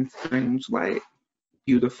lovely and strange light,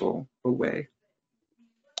 beautiful away.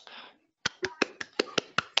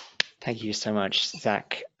 Thank you so much,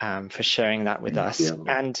 Zach, for sharing that with us. you.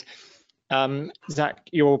 And Zach,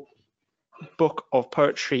 your book of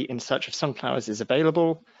poetry In Search of Sunflowers is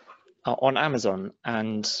available on Amazon,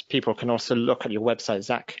 and people can also look at your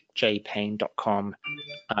website, zachjpayne.com,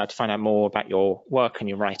 to find out more about your work and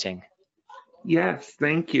your writing. Yes,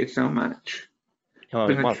 thank you so much.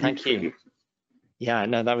 Well, thank you. Yeah,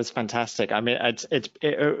 no, that was fantastic. I mean, it's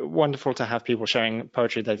wonderful to have people sharing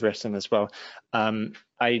poetry they've written as well.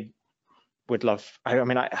 I would love. I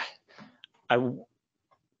mean, I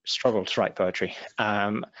struggle to write poetry.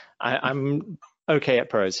 I'm okay at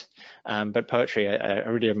prose, but poetry, I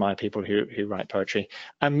really admire people who write poetry.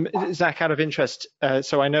 Zach, out of interest,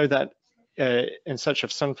 so I know that In Search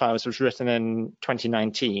of Sunflowers was written in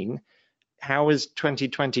 2019. How has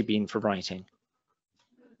 2020 been for writing?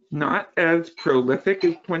 Not as prolific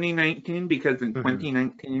as 2019, because in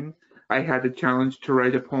 2019 I had a challenge to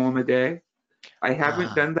write a poem a day. I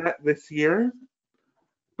haven't done that this year,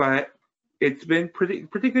 but it's been pretty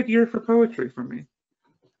good year for poetry for me.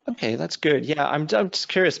 Okay, that's good. Yeah, I'm just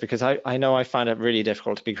curious because I know I find it really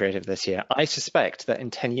difficult to be creative this year. I suspect that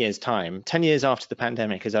in 10 years' time, 10 years after the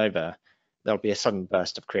pandemic is over, there'll be a sudden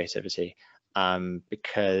burst of creativity.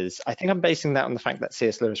 Because I think I'm basing that on the fact that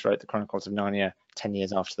C.S. Lewis wrote the Chronicles of Narnia 10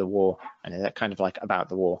 years after the war, and that kind of like about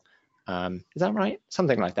the war. Is that right?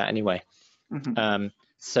 Something like that, anyway.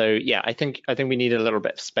 So yeah, I think we need a little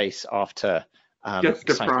bit of space after just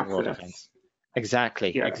the exciting world process. events.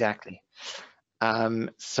 Exactly, Yeah. exactly.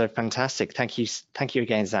 So fantastic. Thank you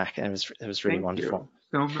again, Zach. It was really Thank wonderful. you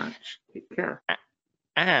so much. Take care.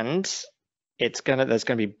 And there's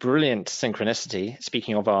gonna be brilliant synchronicity.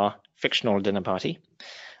 Speaking of our fictional dinner party,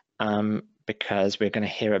 because we're going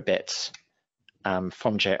to hear a bit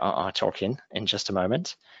from J.R.R. Tolkien in just a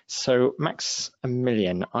moment. So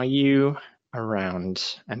Maximilian, are you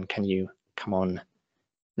around and can you come on?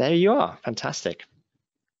 There you are. Fantastic.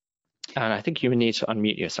 And I think you need to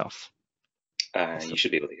unmute yourself. You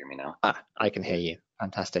should be able to hear me now. I can hear you.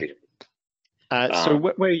 Fantastic. Great. So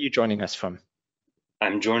where are you joining us from?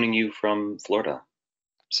 I'm joining you from Florida.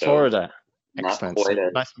 So Florida. Not Excellent. quite So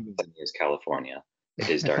as nice. sunny as California. It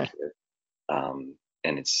is dark here. And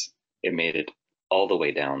it made it all the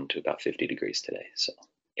way down to about 50 degrees today. So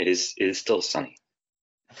it is still sunny.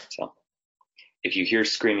 So if you hear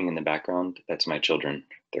screaming in the background, that's my children.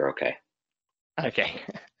 They're okay. Okay.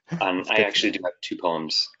 I actually do have 2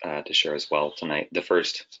 poems to share as well tonight. The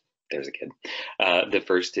first, there's a kid. The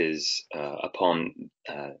first is a poem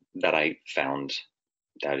that I found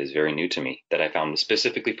that is very new to me, that I found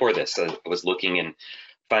specifically for this. I was looking and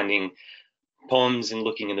finding poems and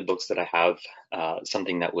looking in the books that I have,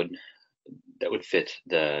 something that would fit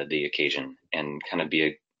the occasion and kind of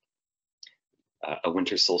be a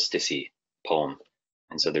winter solstice poem.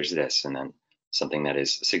 And so there's this, and then something that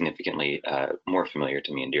is significantly more familiar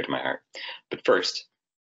to me and dear to my heart. But first,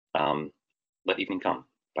 Let Evening Come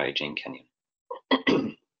by Jane Kenyon.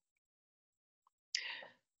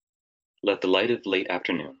 Let the light of late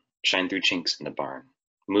afternoon shine through chinks in the barn,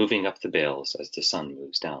 moving up the bales as the sun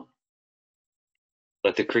moves down.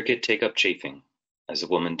 Let the cricket take up chafing as a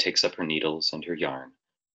woman takes up her needles and her yarn.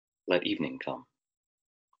 Let evening come.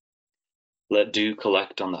 Let dew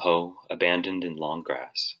collect on the hoe abandoned in long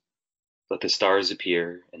grass. Let the stars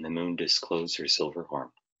appear and the moon disclose her silver horn.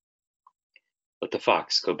 Let the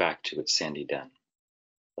fox go back to its sandy den.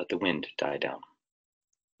 Let the wind die down.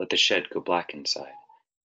 Let the shed go black inside.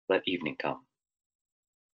 Let evening come.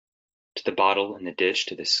 To the bottle and the dish,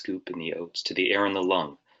 to the scoop and the oats, to the air and the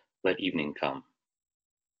lung, let evening come.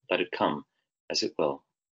 Let it come as it will,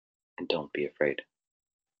 and don't be afraid.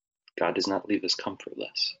 God does not leave us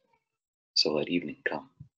comfortless, so let evening come.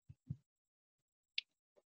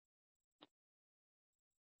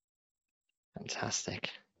 Fantastic.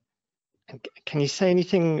 And can you say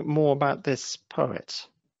anything more about this poet?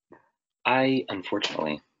 I,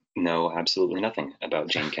 unfortunately, know absolutely nothing about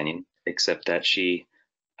Jane Kenyon, except that she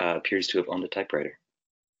appears to have owned a typewriter.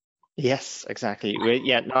 Yes, exactly.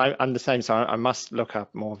 Yeah, no, I'm the same. So I must look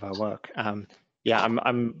up more of her work. I'm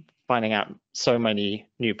finding out so many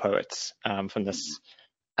new poets from this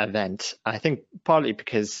event. I think partly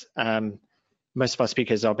because most of our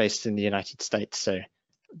speakers are based in the United States, so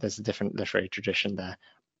there's a different literary tradition there.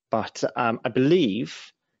 But I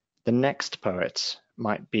believe the next poet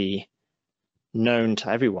might be known to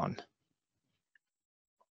everyone.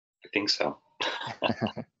 I think so.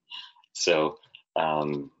 So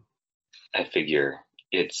I figure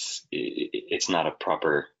it's not a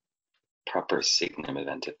proper Signum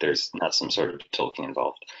event if there's not some sort of Tolkien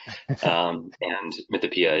involved. And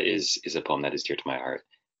Mythopoeia is a poem that is dear to my heart.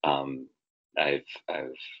 I've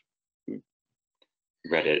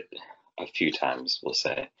read it a few times, we'll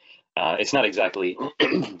say. It's not exactly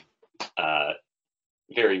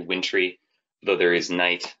very wintry, though there is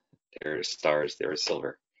night, there are stars, there is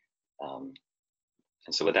silver.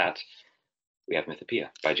 And so with that, we have Mythopoeia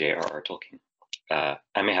by J.R.R. Tolkien.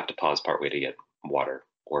 I may have to pause partway to get water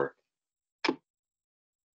or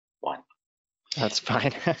wine. That's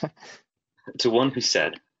fine. To one who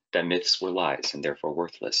said that myths were lies and therefore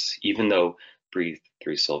worthless, even though breathed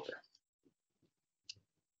through silver.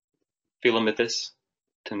 Philomythus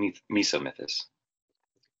to Mesomythus.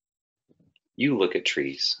 You look at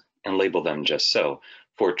trees and label them just so,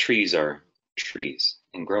 for trees are trees,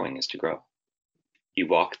 and growing is to grow. You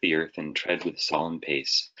walk the earth and tread with solemn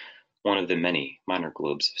pace, one of the many minor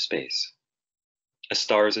globes of space. A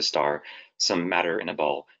star is a star, some matter in a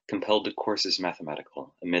ball, compelled to courses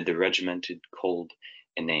mathematical, amid the regimented, cold,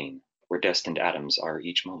 inane, where destined atoms are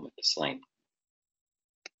each moment slain.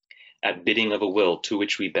 At bidding of a will to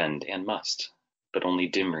which we bend and must, but only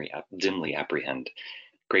dimly apprehend,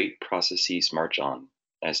 great processes march on,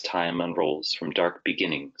 as time unrolls from dark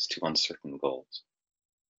beginnings to uncertain goals.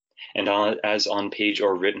 And as on page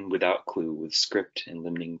or written without clue, with script and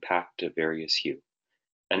limning pact of various hue,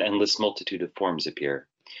 an endless multitude of forms appear,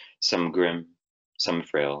 some grim, some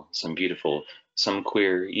frail, some beautiful, some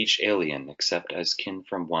queer, each alien except as kin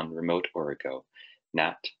from one remote origo,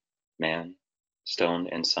 gnat, man, stone,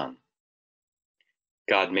 and sun.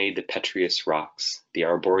 God made the petrious rocks, the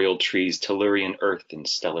arboreal trees, Tellurian earth, and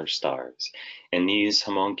stellar stars, and these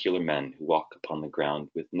homuncular men who walk upon the ground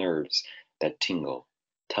with nerves that tingle,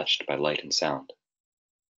 touched by light and sound.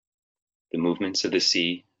 The movements of the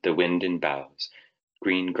sea, the wind and boughs,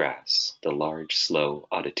 green grass, the large, slow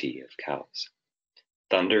oddity of cows.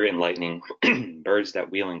 Thunder and lightning, birds that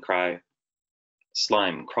wheel and cry,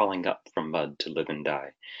 slime crawling up from mud to live and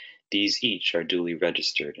die. These each are duly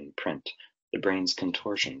registered in print, the brain's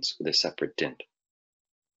contortions with a separate dint.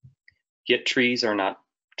 Yet trees are not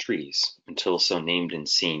trees until so named and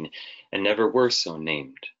seen, and never were so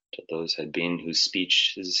named till those had been whose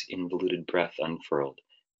speech's involuted breath unfurled,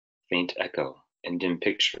 faint echo and dim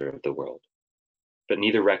picture of the world. But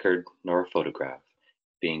neither record nor photograph,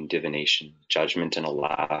 being divination, judgment, and a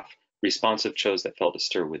laugh, responsive chose that felt a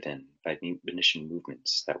stir within by Venetian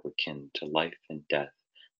movements that were kin to life and death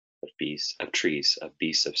of beasts, of trees, of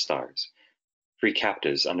beasts, of stars, free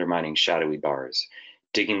captives undermining shadowy bars,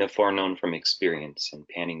 digging the foreknown from experience and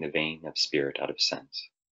panning the vein of spirit out of sense.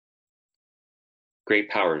 Great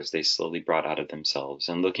powers they slowly brought out of themselves,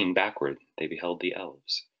 and looking backward they beheld the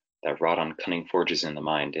elves that wrought on cunning forges in the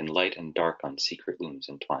mind, in light and dark on secret looms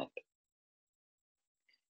entwined.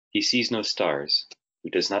 He sees no stars,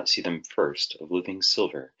 who does not see them first, of living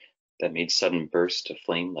silver, that made sudden burst of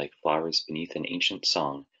flame like flowers beneath an ancient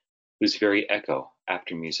song, whose very echo,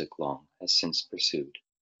 after music long, has since pursued.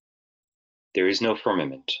 There is no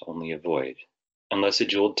firmament, only a void, unless a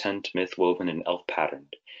jeweled tent myth woven and elf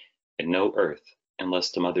patterned, and no earth,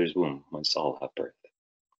 unless the mother's womb whence all have birth.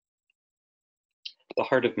 The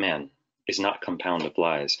heart of man is not compound of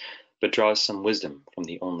lies, but draws some wisdom from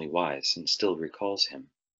the only wise, and still recalls him.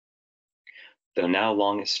 Though now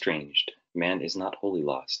long estranged, man is not wholly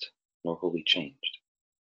lost, nor wholly changed.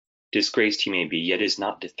 Disgraced he may be, yet is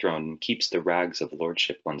not dethroned, and keeps the rags of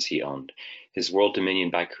lordship once he owned, his world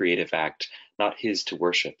dominion by creative act, not his to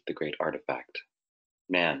worship the great artifact.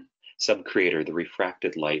 Man, sub-creator, the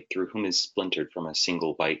refracted light, through whom is splintered from a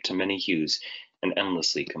single white to many hues, and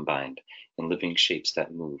endlessly combined, in living shapes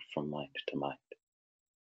that move from mind to mind.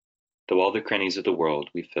 Though all the crannies of the world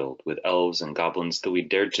we filled with elves and goblins, though we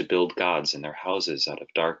dared to build gods in their houses out of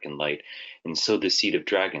dark and light, and sow the seed of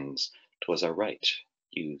dragons, 'twas our right,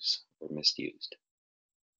 use or misused.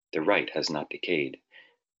 The right has not decayed.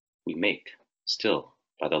 We make, still,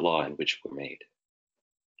 by the law in which we're made.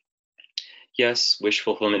 Yes,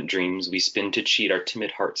 wish-fulfillment dreams we spin to cheat our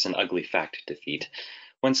timid hearts an ugly fact defeat.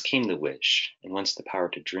 Whence came the wish, and whence the power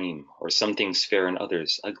to dream, or some things fair and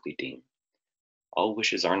others ugly deem? All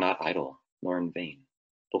wishes are not idle, nor in vain.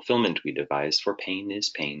 Fulfillment we devise, for pain is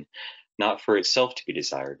pain, not for itself to be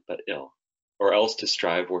desired, but ill, or else to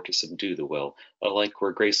strive or to subdue the will. Alike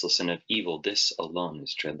we're graceless, and of evil this alone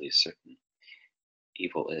is dreadly certain.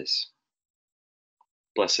 Evil is.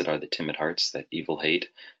 Blessed are the timid hearts that evil hate,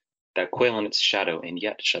 that quail in its shadow and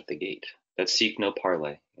yet shut the gate, that seek no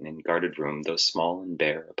parley, and in guarded room, though small and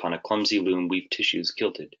bare, upon a clumsy loom weave tissues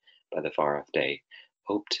gilded by the far-off day,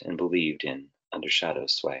 hoped and believed in under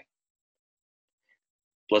shadow's sway.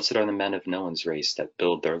 Blessed are the men of no one's race that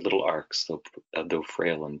build their little arks, though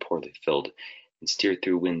frail and poorly filled, and steer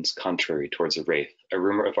through winds contrary towards a wraith, a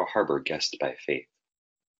rumor of a harbor guessed by faith.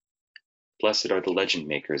 Blessed are the legend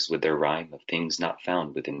makers with their rhyme of things not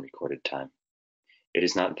found within recorded time. It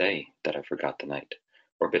is not they that have forgot the night,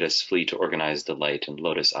 or bid us flee to organized delight and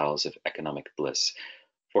lotus isles of economic bliss,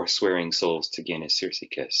 forswearing souls to gain a Circe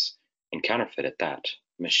kiss, and counterfeit at that,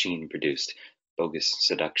 machine-produced, bogus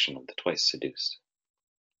seduction of the twice seduced.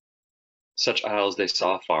 Such isles they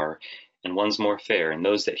saw afar, and ones more fair, and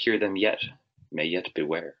those that hear them yet may yet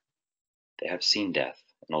beware. They have seen death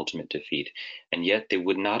and ultimate defeat, and yet they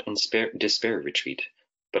would not in despair retreat,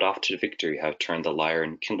 but oft to victory have turned the lyre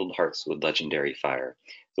and kindled hearts with legendary fire,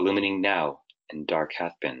 illumining now and dark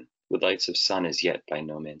hath been, with lights of sun as yet by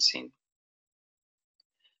no man seen.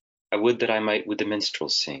 I would that I might with the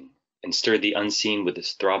minstrels sing, and stir the unseen with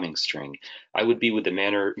this throbbing string. I would be with the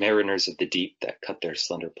mariners of the deep that cut their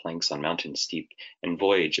slender planks on mountain steep, and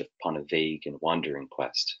voyage upon a vague and wandering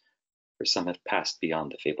quest, for some have passed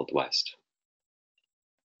beyond the fabled west.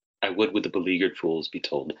 I would with the beleaguered fools be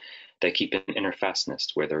told, that keep an inner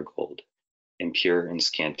fastness where their gold, impure and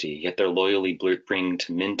scanty, yet their loyally bring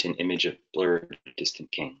to mint an image of blurred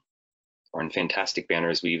distant king, or in fantastic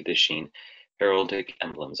banners weave the sheen, heraldic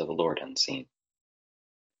emblems of a lord unseen.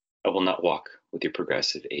 I will not walk with your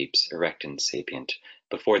progressive apes, erect and sapient.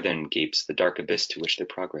 Before them gapes the dark abyss to which their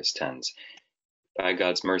progress tends. By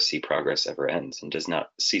God's mercy, progress ever ends, and does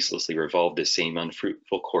not ceaselessly revolve the same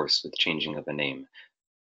unfruitful course with changing of a name.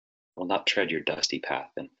 I will not tread your dusty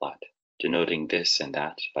path and flat, denoting this and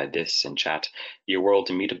that by this and chat, your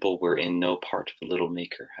world immutable wherein no part the little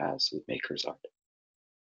maker has with maker's art.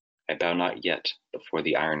 I bow not yet before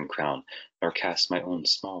the iron crown, nor cast my own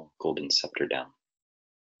small golden scepter down.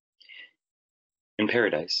 In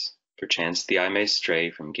paradise, Perchance the eye may stray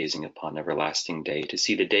from gazing upon everlasting day to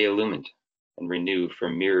see the day illumined and renew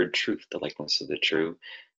from mirrored truth the likeness of the true.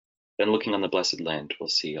 Then looking on the blessed land, we'll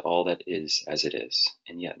see all that is as it is,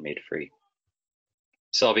 and yet made free.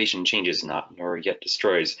 Salvation changes not, nor yet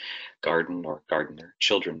destroys garden nor gardener,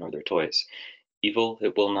 children nor their toys. Evil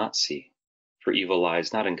it will not see, for evil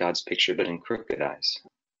lies not in God's picture, but in crooked eyes,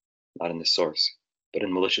 not in the source, but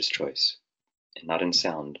in malicious choice, and not in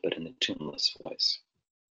sound, but in the tuneless voice.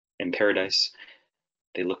 In paradise,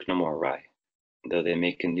 they look no more awry, though they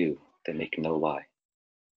make anew, they make no lie.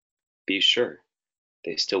 Be sure,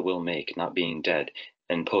 they still will make, not being dead,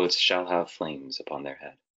 and poets shall have flames upon their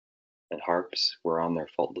head, and harps whereon their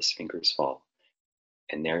faultless fingers fall,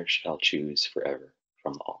 and ne'er shall choose forever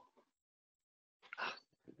from all.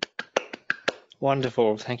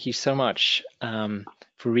 Wonderful. Thank you so much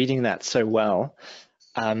for reading that so well.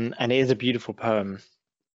 And it is a beautiful poem.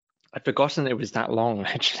 I'd forgotten it was that long,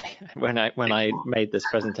 actually, when I made this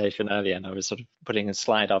presentation earlier, and I was sort of putting a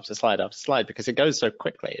slide after slide after slide because it goes so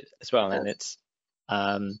quickly as well. And it's,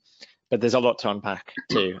 but there's a lot to unpack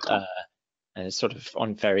too. And it's sort of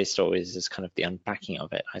on fairy stories is kind of the unpacking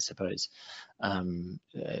of it, I suppose,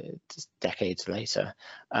 just decades later.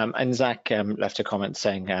 And Zach left a comment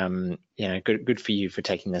saying, you know, good for you for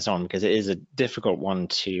taking this on, because it is a difficult one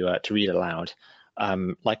to read aloud.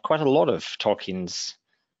 Like quite a lot of Tolkien's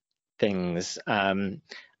things.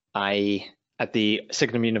 At the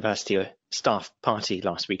Signum University staff party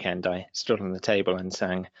last weekend, I stood on the table and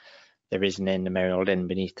sang, "There is an inn, a merry old inn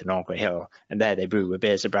beneath the Norgray hill, and there they brew with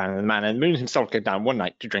beers of bran and the man, and the moon himself came down one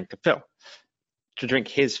night to drink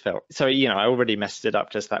his fill." So, you know, I already messed it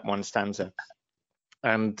up, just that one stanza.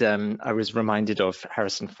 And I was reminded of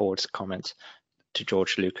Harrison Ford's comment to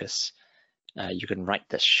George Lucas, "You can write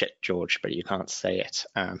this shit, George, but you can't say it."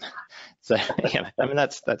 So, yeah, I mean,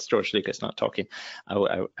 that's George Lucas, not Tolkien.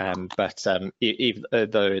 But even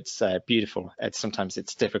though it's beautiful, sometimes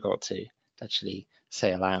it's difficult to actually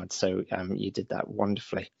say aloud. So you did that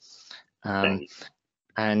wonderfully. And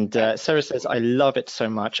Sarah says, "I love it so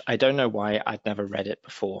much. I don't know why I'd never read it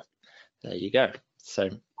before." There you go. So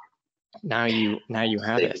now you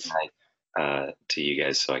have say it. Goodnight, to you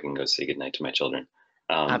guys, so I can go say goodnight to my children.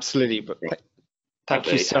 Absolutely. But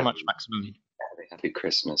thank you so much, Maximilian. Happy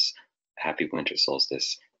Christmas, happy winter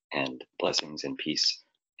solstice, and blessings and peace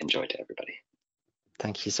and joy to everybody.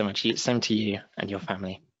 Thank you so much. Same to you and your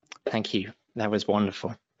family. Thank you. That was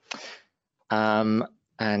wonderful. Yeah,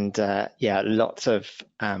 lots of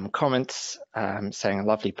comments saying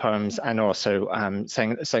lovely poems, and also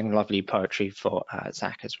saying lovely poetry for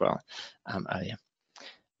Zach as well earlier.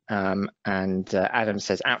 Adam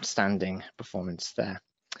says outstanding performance there.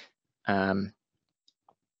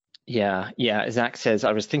 Yeah, Zach says,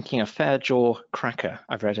 "I was thinking a Fair Jaw cracker.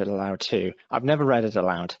 I've read it aloud too." I've never read it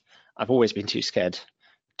aloud. I've always been too scared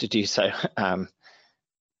to do so.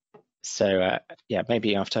 Yeah,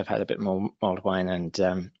 maybe after I've had a bit more mulled wine,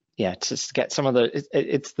 and yeah, just get some of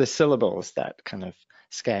it's the syllables that kind of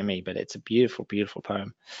scare me, but it's a beautiful, beautiful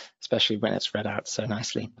poem, especially when it's read out so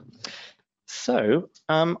nicely. So,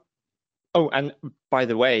 oh, and by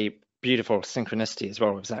the way, beautiful synchronicity as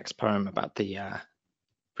well with Zach's poem about the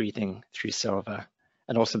breathing through silver,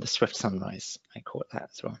 and also the swift sunrise. I caught that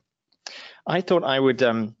as well. I thought I would,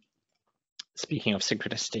 speaking of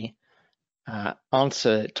synchronicity,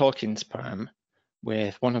 answer Tolkien's poem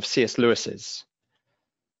with one of C.S. Lewis's.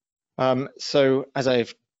 So, as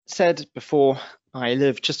I've said before, I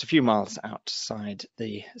live just a few miles outside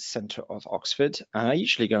the centre of Oxford. I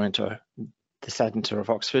usually go into the centre of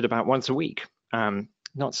Oxford about once a week.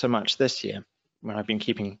 Not so much this year, when I've been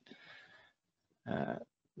keeping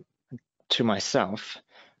to myself.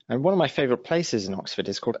 And one of my favourite places in Oxford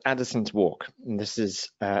is called Addison's Walk. And this is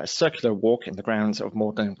a circular walk in the grounds of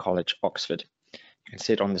Magdalen College, Oxford. You can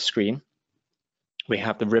see it on the screen. We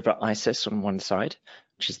have the River Isis on one side,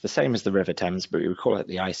 which is the same as the River Thames, but we call it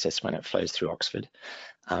the Isis when it flows through Oxford,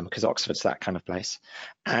 because Oxford's that kind of place.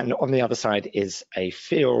 And on the other side is a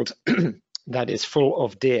field that is full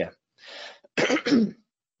of deer.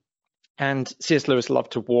 And C.S. Lewis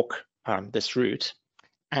loved to walk this route.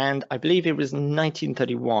 And I believe it was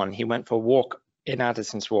 1931, he went for a walk in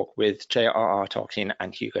Addison's Walk with J.R.R. Tolkien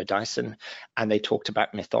and Hugo Dyson, and they talked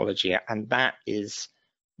about mythology. And that is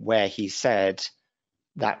where he said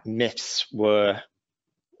that myths were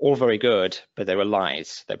all very good, but they were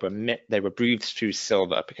lies. They were breathed through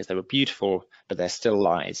silver because they were beautiful, but they're still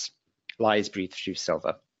lies. Lies breathed through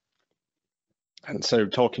silver. And so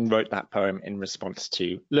Tolkien wrote that poem in response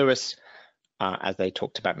to Lewis, as they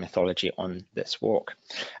talked about mythology on this walk.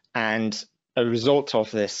 And a result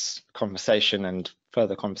of this conversation and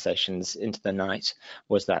further conversations into the night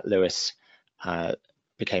was that Lewis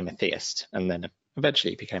became a theist and then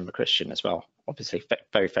eventually became a Christian as well, obviously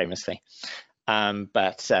very famously.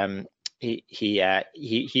 He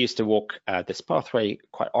used to walk this pathway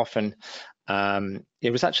quite often.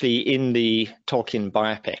 It was actually in the Tolkien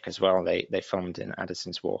biopic as well. They filmed in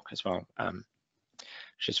Addison's Walk as well,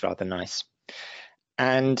 which is rather nice.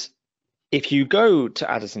 And if you go to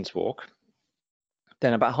Addison's Walk,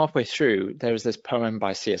 then about halfway through, there is this poem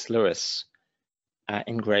by C.S. Lewis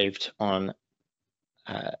engraved on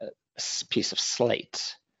a piece of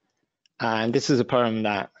slate. And this is a poem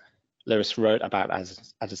that Lewis wrote about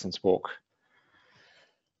Addison's Walk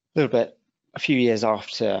a few years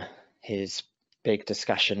after his big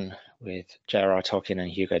discussion with J.R.R. Tolkien and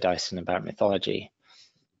Hugo Dyson about mythology.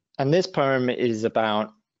 And this poem is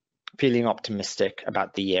about feeling optimistic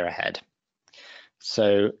about the year ahead.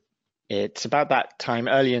 So it's about that time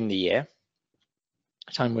early in the year,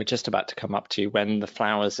 a time we're just about to come up to, when the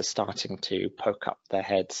flowers are starting to poke up their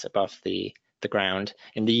heads above the ground.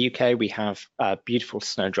 In the UK, we have beautiful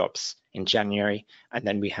snowdrops in January, and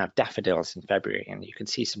then we have daffodils in February, and you can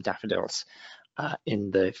see some daffodils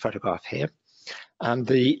in the photograph here.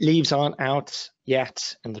 The leaves aren't out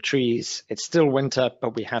yet in the trees. It's still winter,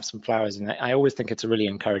 but we have some flowers, and I always think it's a really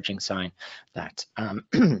encouraging sign that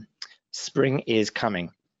spring is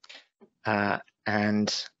coming.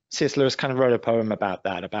 And C.S. Lewis kind of wrote a poem about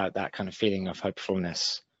that kind of feeling of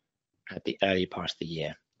hopefulness at the early part of the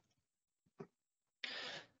year.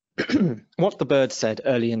 What the bird said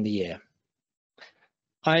early in the year.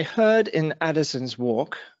 I heard in Addison's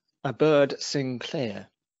Walk a bird sing clear.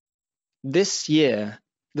 This year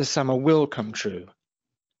the summer will come true.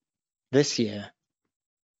 This year.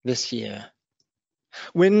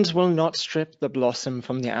 Winds will not strip the blossom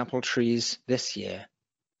from the apple trees this year,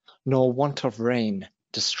 nor want of rain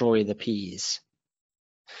destroy the peas.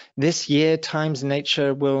 This year time's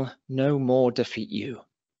nature will no more defeat you,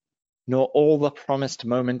 nor all the promised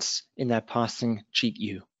moments in their passing cheat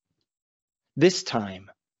you. This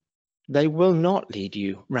time they will not lead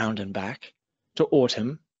you round and back to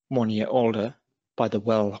autumn 1 year older by the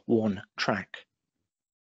well-worn track.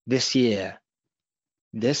 This year,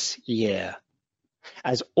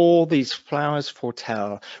 as all these flowers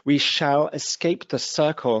foretell, we shall escape the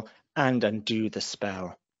circle and undo the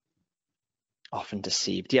spell. Often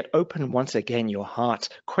deceived, yet open once again your heart.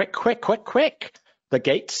 Quick, quick, quick, quick! The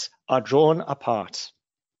gates are drawn apart.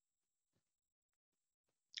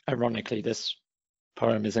 Ironically, this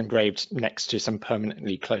poem is engraved next to some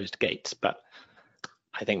permanently closed gates, but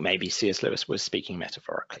I think maybe C.S. Lewis was speaking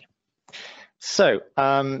metaphorically. So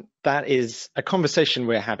that is a conversation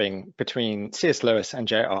we're having between C.S. Lewis and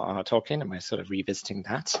J.R.R. Tolkien, and we're sort of revisiting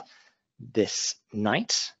that this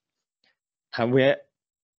night. And we're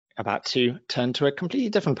about to turn to a completely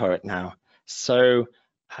different poet now. So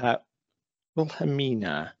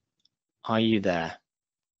Wilhelmina, are you there?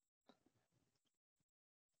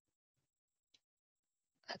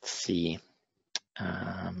 Let's see.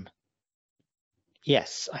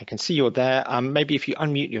 Yes, I can see you're there. Maybe if you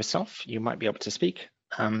unmute yourself, you might be able to speak.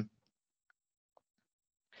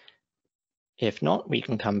 If not, we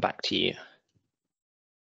can come back to you.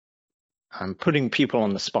 I'm putting people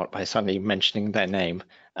on the spot by suddenly mentioning their name.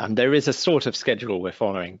 There is a sort of schedule we're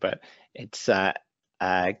following, but it's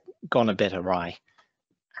gone a bit awry,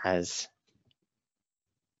 as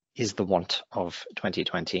is the want of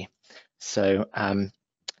 2020. So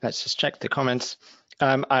let's just check the comments.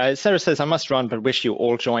 Sarah says, I must run, but wish you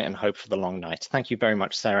all joy and hope for the long night. Thank you very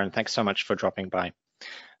much, Sarah, and thanks so much for dropping by.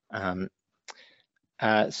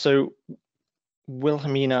 So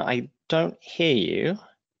Wilhelmina, I don't hear you.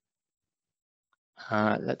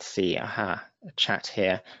 Let's see, a chat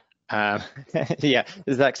here. Yeah,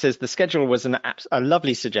 Zach says, the schedule was a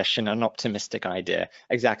lovely suggestion, an optimistic idea.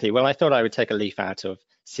 Exactly. Well, I thought I would take a leaf out of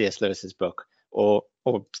C.S. Lewis's book, or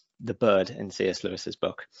the bird in C.S. Lewis's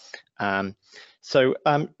book. So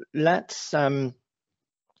let's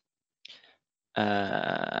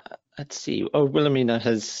see. Oh, Wilhelmina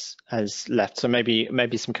has left, so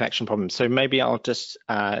maybe some connection problems. So maybe I'll just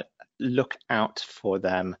look out for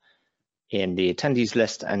them in the attendees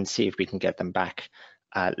list and see if we can get them back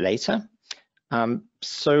later.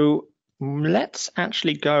 So let's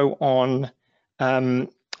actually go on.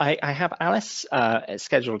 I have Alice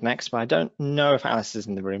scheduled next, but I don't know if Alice is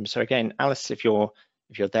in the room. So again, Alice, if you're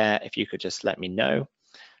there, if you could just let me know.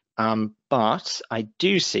 But I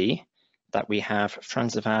do see that we have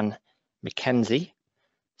Franz van Mackenzie.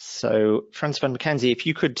 So Franz van Mackenzie, if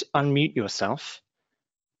you could unmute yourself.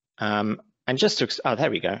 And just to, oh, there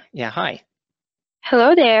we go. Yeah, hi.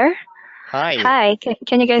 Hello there. Hi. Hi,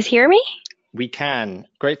 can you guys hear me? We can.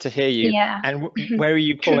 Great to hear you. Yeah. And where are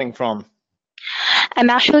you calling from? I'm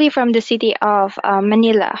actually from the city of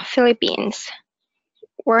Manila, Philippines.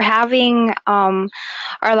 We're having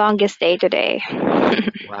our longest day today.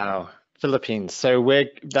 Wow, Philippines. So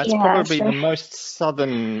that's Yes. probably the most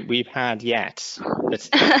southern we've had yet. It's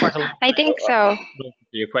still quite a long I way think so. north of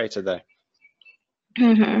the equator, though.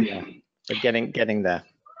 Mhm. Yeah, but getting there.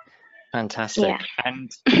 Fantastic. Yeah.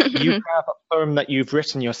 And you have a poem that you've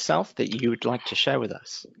written yourself that you would like to share with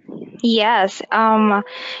us. Yes.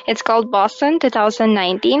 It's called Boston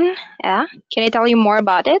 2019. Yeah. Can I tell you more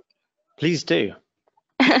about it? Please do.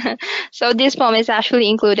 So this poem is actually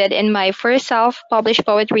included in my first self-published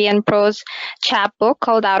poetry and prose chapbook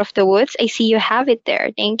called Out of the Woods. I see you have it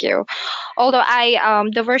there. Thank you. Although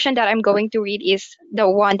the version that I'm going to read is the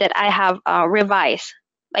one that I have revised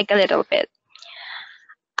like a little bit.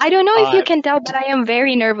 I don't know if you can tell, but I am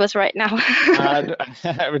very nervous right now.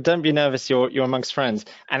 Don't be nervous. You're amongst friends.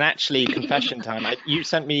 And actually, confession time. You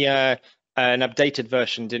sent me an updated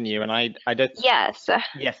version, didn't you? And I don't. Yes.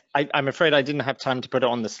 Yes. I'm afraid I didn't have time to put it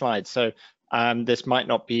on the slide, so this might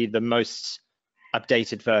not be the most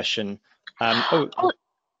updated version.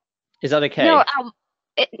 Is that okay?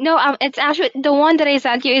 No, it's actually the one that I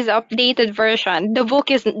sent you is the updated version. The book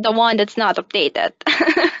is the one that's not updated.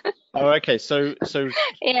 Oh, okay. So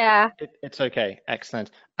yeah. It's okay. Excellent.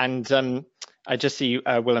 And I just see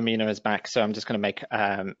Wilhelmina is back, so I'm just going to make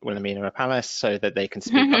Wilhelmina a panelist so that they can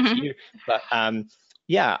speak up to you. But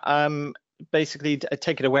yeah, basically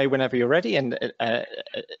take it away whenever you're ready, and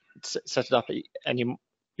set it up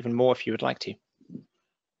even more if you would like to.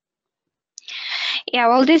 Yeah,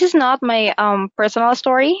 well, this is not my personal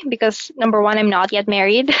story because number one, I'm not yet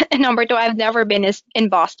married, and number two, I've never been in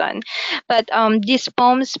Boston. But this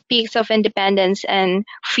poem speaks of independence and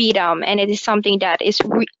freedom, and it is something that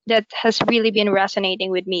that has really been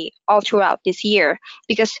resonating with me all throughout this year,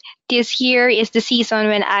 because this year is the season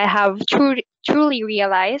when I have truly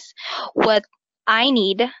realized what I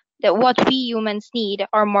need, that what we humans need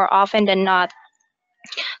are more often than not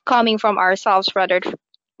coming from ourselves rather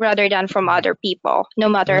than from other people, no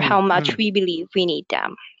matter how much we believe we need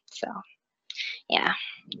them. So, yeah.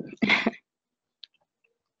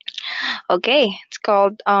 Okay, it's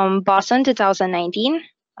called Boston 2019.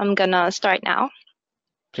 I'm gonna start now.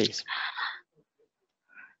 Please.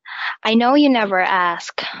 I know you never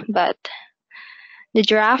ask, but the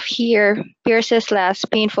draft here pierces less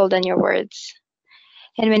painful than your words.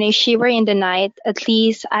 And when I shiver in the night, at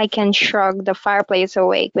least I can shrug the fireplace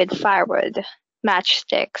awake with firewood,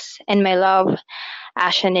 matchsticks, and my love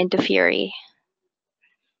ashen into fury.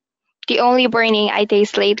 The only burning I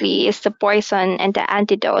taste lately is the poison and the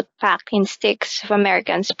antidote packed in sticks of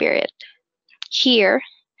American spirit. Here,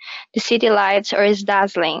 the city lights are as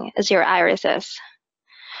dazzling as your irises.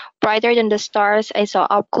 Brighter than the stars I saw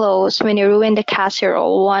up close when you ruined the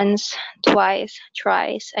casserole once, twice,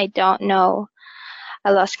 thrice, I don't know. I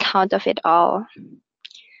lost count of it all.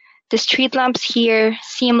 The street lamps here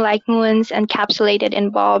seem like moons encapsulated in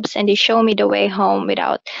bulbs, and they show me the way home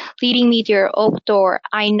without leading me to your oak door.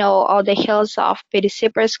 I know all the hills off with a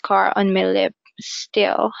zipper scar on my lip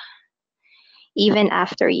still, even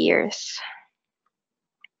after years.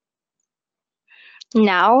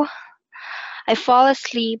 Now, I fall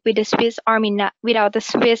asleep with without a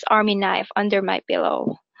Swiss Army knife under my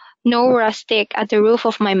pillow. No rustic at the roof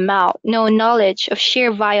of my mouth, no knowledge of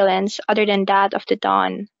sheer violence other than that of the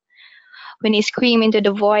dawn. When I scream into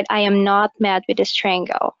the void, I am not met with a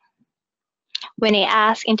strangle. When I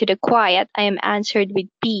ask into the quiet, I am answered with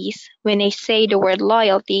peace. When I say the word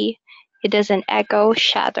loyalty, it doesn't echo,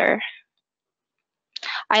 shatter.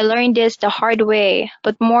 I learned this the hard way,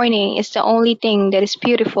 but morning is the only thing that is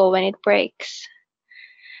beautiful when it breaks.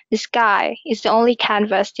 The sky is the only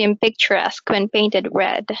canvas deemed picturesque when painted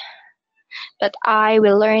red. But I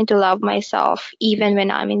will learn to love myself even when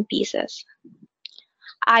I'm in pieces.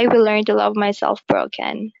 I will learn to love myself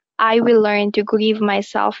broken. I will learn to grieve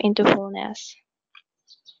myself into fullness.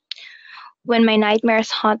 When my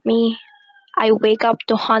nightmares haunt me, I wake up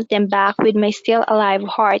to haunt them back with my still alive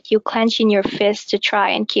heart you clench in your fist to try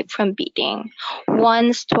and keep from beating.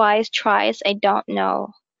 Once, twice, thrice, I don't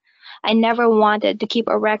know. I never wanted to keep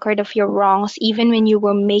a record of your wrongs even when you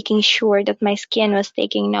were making sure that my skin was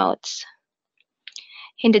taking notes.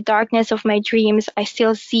 In the darkness of my dreams, I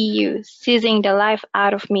still see you, seizing the life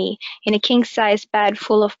out of me in a king-size bed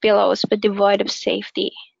full of pillows but devoid of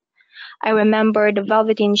safety. I remember the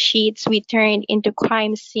velveteen sheets we turned into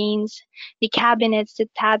crime scenes, the cabinets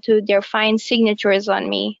that tattooed their fine signatures on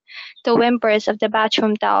me, the whimpers of the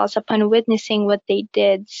bathroom towels upon witnessing what they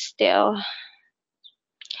did still,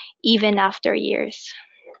 even after years.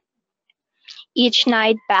 Each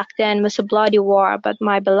night back then was a bloody war, but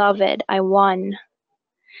my beloved, I won.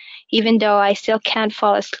 Even though I still can't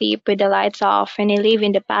fall asleep with the lights off and I live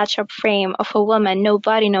in the patch-up frame of a woman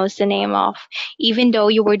nobody knows the name of. Even though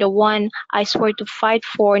you were the one I swore to fight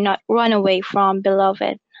for, not run away from,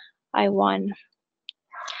 beloved, I won.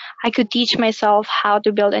 I could teach myself how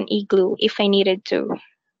to build an igloo if I needed to.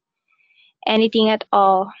 Anything at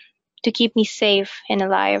all to keep me safe and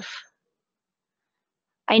alive.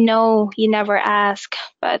 I know you never ask,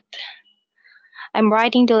 but I'm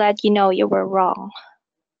writing to let you know you were wrong.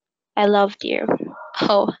 I loved you.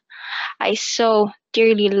 Oh, I so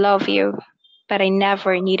dearly love you, but I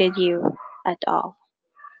never needed you at all.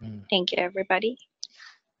 Thank you, everybody.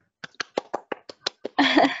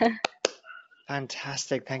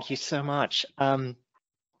 Fantastic. Thank you so much.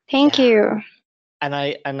 Thank you. And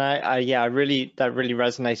I really, that really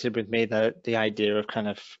resonated with me, the idea of kind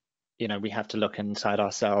of, you know, we have to look inside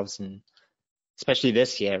ourselves, and especially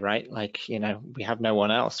this year, right? Like, you know, we have no one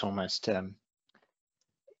else almost.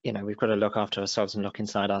 You know, we've got to look after ourselves and look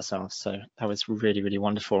inside ourselves. So that was really, really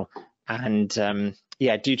wonderful. And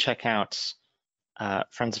yeah, do check out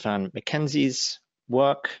Franzivan McKenzie's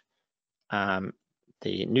work,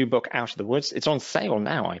 the new book, Out of the Woods. It's on sale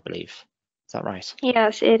now, I believe. Is that right?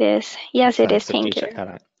 Yes, it is. Yes, it is. So Thank do you. check that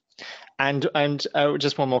out. And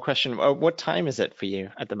just one more question. What time is it for you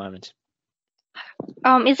at the moment?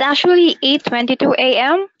 It's actually 8:22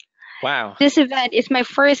 a.m. Wow. This event is my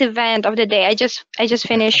first event of the day. I just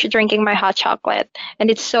finished drinking my hot chocolate, and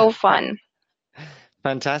it's so fun.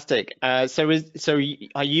 Fantastic. So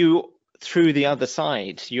are you through the other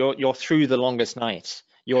side? You're through the longest night.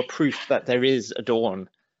 You're proof that there is a dawn.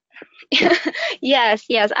 Yes,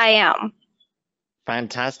 I am.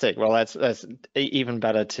 Fantastic. Well, that's even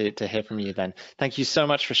better to hear from you then. Thank you so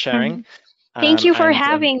much for sharing. Thank you for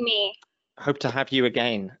having me. Hope to have you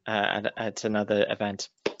again at another event.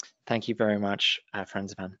 Thank you very much,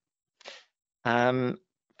 Franzivan.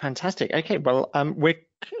 Fantastic. Okay, well, we're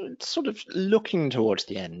sort of looking towards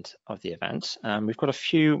the end of the event. We've got a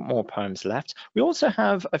few more poems left. We also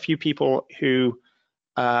have a few people who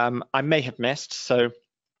I may have missed, so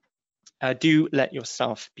do let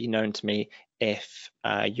yourself be known to me if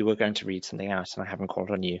you were going to read something out and I haven't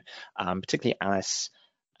called on you, particularly Alice,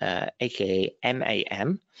 aka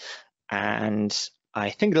MAM. And I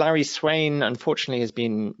think Larry Swain, unfortunately, has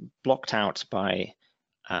been blocked out by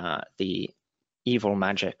the evil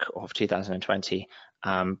magic of 2020,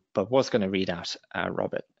 but was going to read out a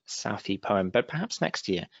Robert Southey poem, but perhaps next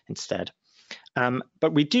year instead.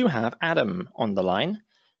 But we do have Adam on the line.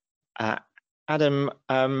 Adam,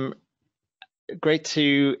 great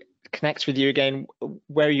to connect with you again.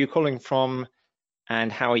 Where are you calling from and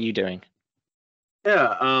how are you doing?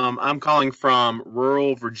 Yeah, I'm calling from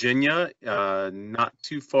rural Virginia, not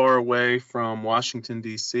too far away from Washington,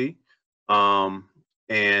 D.C.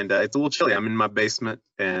 And it's a little chilly. I'm in my basement,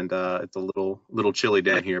 and it's a little chilly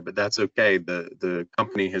down here, but that's okay. The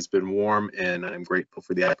company has been warm, and I'm grateful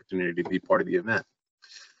for the opportunity to be part of the event.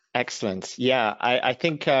 Excellent. Yeah, I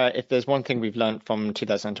think if there's one thing we've learned from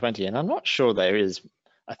 2020, and I'm not sure there is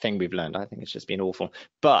a thing we've learned, I think it's just been awful.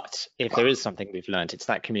 But if there is something we've learned, it's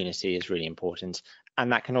that community is really important.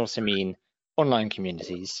 And that can also mean online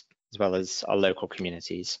communities as well as our local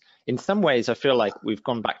communities. In some ways, I feel like we've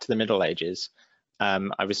gone back to the Middle Ages.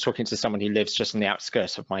 I was talking to someone who lives just on the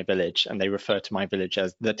outskirts of my village, and they refer to my village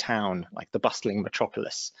as the town, like the bustling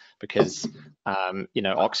metropolis, because you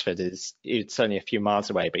know, Oxford it's only a few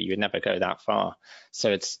miles away, but you would never go that far.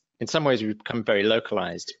 So it's in some ways we've become very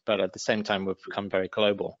localized, but at the same time we've become very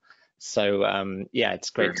global. So yeah,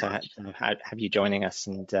 it's great to have you joining us,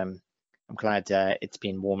 and I'm glad it's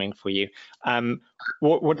been warming for you.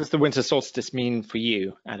 What does the winter solstice mean for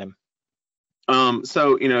you, Adam?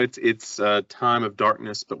 So, you know, it's a time of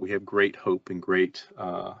darkness, but we have great hope and great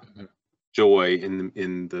joy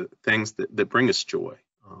in the things that bring us joy,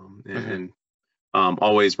 and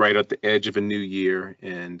always right at the edge of a new year,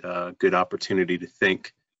 and good opportunity to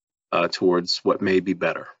think towards what may be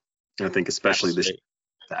better. And I think especially this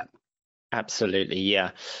that. Absolutely,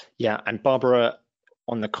 yeah. And Barbara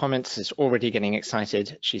on the comments is already getting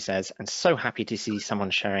excited. She says, "I'm so happy to see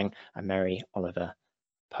someone sharing a Mary Oliver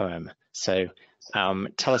poem." So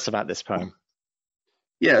tell us about this poem.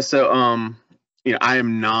 Yeah, so you know, I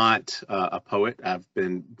am not a poet. I've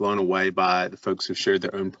been blown away by the folks who shared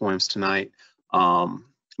their own poems tonight,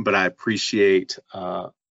 but I appreciate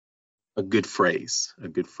a good phrase,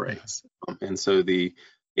 and so the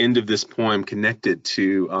end of this poem connected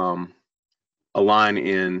to a line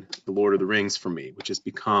in The Lord of the Rings for me, which has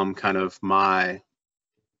become kind of my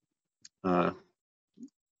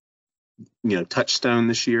you know, touchstone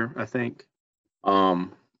this year, I think.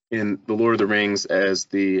 In The Lord of the Rings, as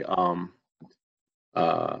the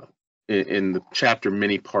in the chapter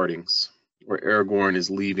Many Partings, where Aragorn is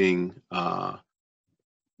leaving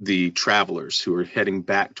the travelers who are heading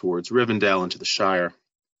back towards Rivendell into the Shire.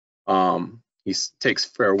 He takes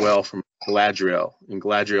farewell from Galadriel, and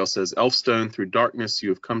Galadriel says, "Elfstone, through darkness you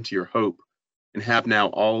have come to your hope, and have now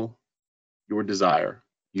all your desire.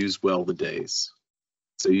 Use well the days."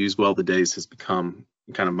 So use well the days has become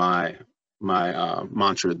kind of my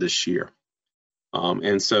mantra this year.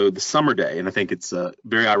 And so the summer day, and I think it's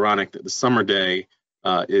very ironic that the summer day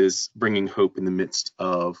is bringing hope in the midst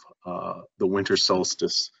of the winter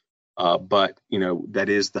solstice. But, that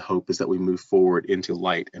is the hope, is that we move forward into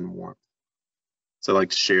light and warmth. So I'd like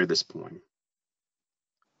to share this poem.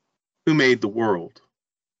 Who made the world?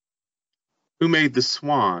 Who made the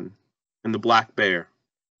swan and the black bear?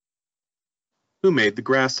 Who made the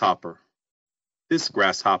grasshopper? This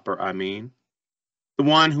grasshopper, I mean. The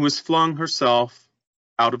one who has flung herself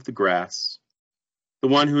out of the grass. The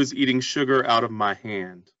one who is eating sugar out of my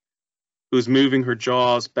hand. Who is moving her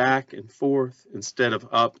jaws back and forth instead of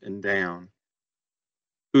up and down.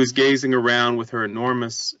 Who is gazing around with her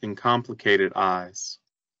enormous and complicated eyes.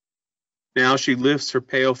 Now she lifts her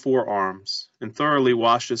pale forearms and thoroughly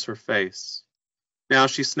washes her face. Now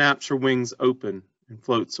she snaps her wings open and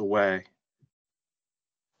floats away.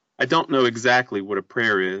 I don't know exactly what a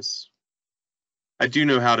prayer is. I do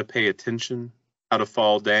know how to pay attention, how to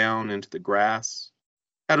fall down into the grass,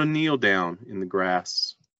 how to kneel down in the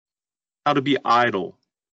grass, how to be idle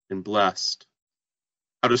and blessed,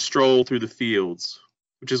 how to stroll through the fields,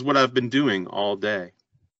 which is what I've been doing all day.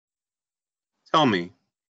 Tell me,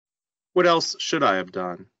 what else should I have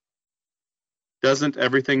done? Doesn't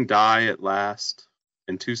everything die at last,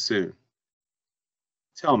 and too soon?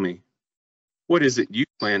 Tell me, what is it you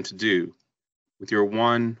plan to do with your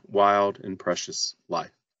one wild and precious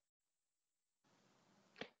life?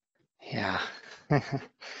 Yeah.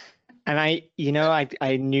 And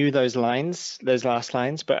I knew those last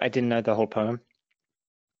lines, but I didn't know the whole poem.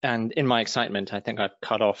 And in my excitement, I think I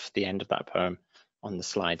cut off the end of that poem on the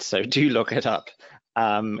slide. So do look it up.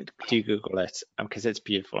 Do Google it, because it's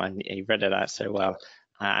beautiful, and you read it out so well.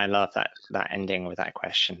 I love that ending with that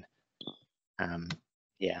question.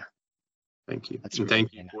 Yeah. Thank you. That's And really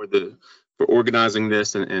thank you for organizing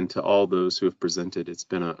this, and to all those who have presented. It's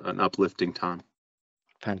been an uplifting time.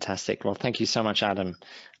 Fantastic. Well, thank you so much, Adam,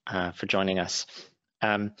 for joining us.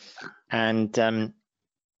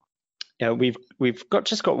 We've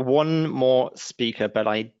just got one more speaker, but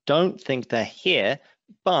I don't think they're here.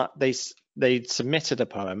 But they submitted a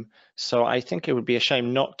poem, so I think it would be a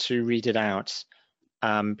shame not to read it out,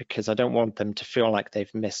 because I don't want them to feel like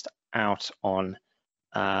they've missed out on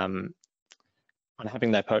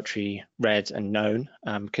having their poetry read and known,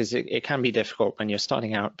 because it can be difficult when you're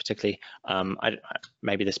starting out, particularly.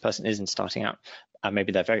 Maybe this person isn't starting out,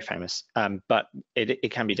 maybe they're very famous, but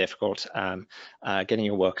it can be difficult getting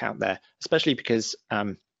your work out there, especially because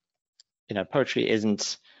poetry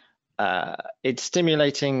isn't, it's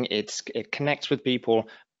stimulating, it connects with people,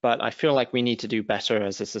 but I feel like we need to do better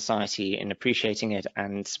as a society in appreciating it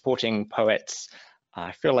and supporting poets.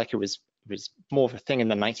 I feel like it was more of a thing in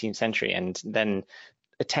the 19th century, and then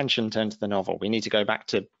attention turned to the novel. We need to go back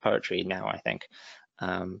to poetry now, I think,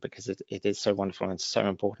 because it is so wonderful and so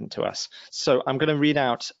important to us. So I'm going to read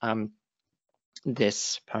out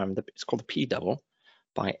this poem. It's called The P Double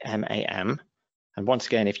by M.A.M. And once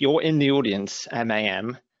again, if you're in the audience,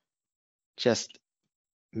 M.A.M., just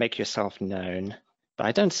make yourself known. But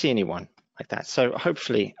I don't see anyone like that. So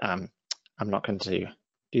hopefully I'm not going to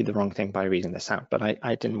do the wrong thing by reading this out, but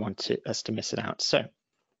I didn't want us to miss it out. So,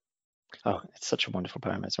 it's such a wonderful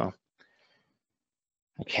poem as well.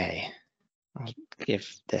 Okay, I'll give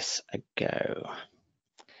this a go.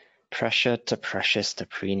 Pressure to precious to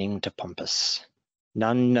preening to pompous.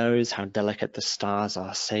 None knows how delicate the stars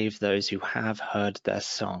are, save those who have heard their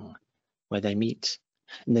song, where they meet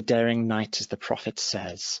in the daring night, as the prophet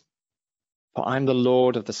says. For I'm the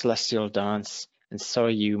lord of the celestial dance, and so are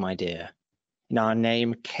you, my dear. In our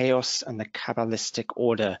name, chaos and the Kabbalistic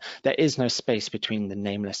order. There is no space between the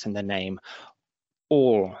nameless and the name.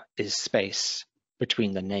 All is space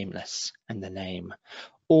between the nameless and the name.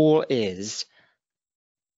 All is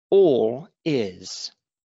the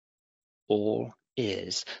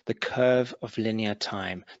curve of linear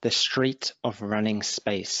time, the street of running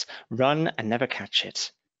space. Run and never catch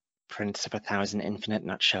it. Prince of 1,000 infinite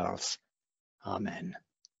nutshells. Amen.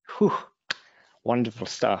 Whew. Wonderful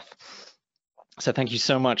stuff. So thank you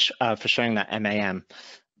so much for sharing that, M.A.M.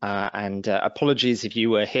 And apologies if you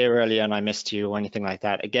were here earlier and I missed you or anything like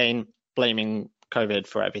that. Again, blaming COVID,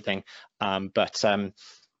 for everything. But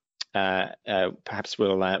perhaps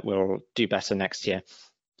we'll do better next year.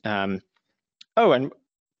 Oh, and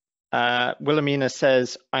Wilhelmina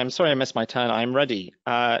says, "I'm sorry I missed my turn. I'm ready."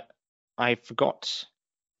 I forgot.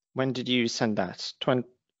 When did you send that?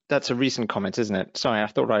 That's a recent comment, isn't it? Sorry, I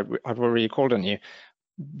thought I'd already called on you.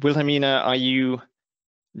 Wilhelmina, are you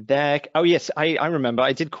there? Oh yes, I remember.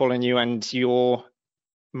 I did call on you, and your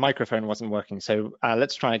microphone wasn't working. So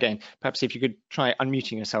let's try again. Perhaps if you could try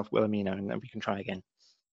unmuting yourself, Wilhelmina, and then we can try again.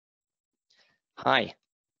 Hi.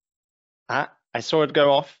 I saw it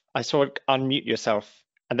go off. I saw it unmute yourself,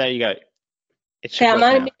 and there you go. It should Am work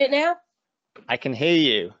I now. unmuted now? I can hear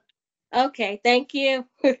you. Okay, thank you.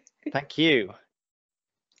 Thank you.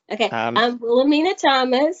 Okay, I'm Wilhelmina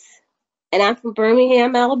Thomas, and I'm from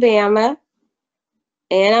Birmingham, Alabama.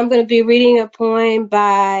 And I'm going to be reading a poem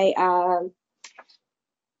by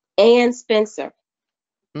Anne Spencer.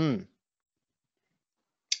 And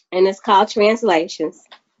it's called Translations.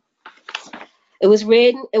 It was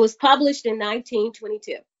published in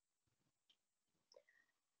 1922.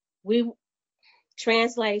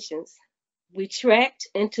 Translations. We trekked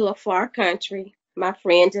into a far country, my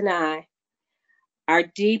friend and I. Our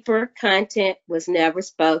deeper content was never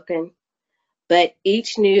spoken, but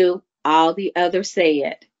each knew all the other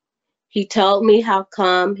said. He told me how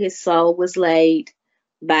come his soul was laid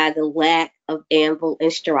by the lack of anvil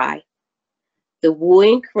and strife. The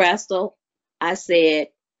wooing crestle, I said,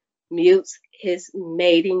 mutes his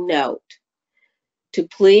mating note to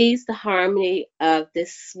please the harmony of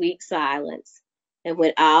this sweet silence. And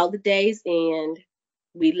when all the days end,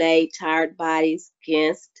 we laid tired bodies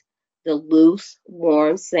against the loose,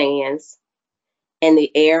 warm sands, and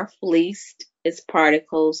the air fleeced its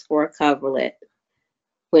particles for a coverlet.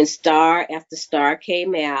 When star after star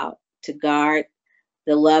came out to guard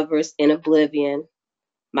the lovers in oblivion,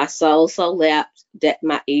 my soul so leapt that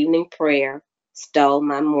my evening prayer stole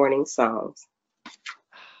my morning songs.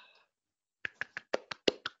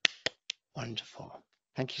 Wonderful.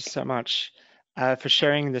 Thank you so much for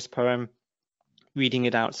sharing this poem, reading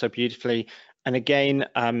it out so beautifully. And again,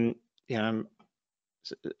 you know, I'm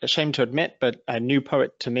ashamed to admit, but a new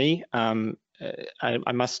poet to me. I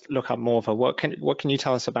must look up more of her work. What can you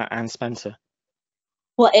tell us about Anne Spencer?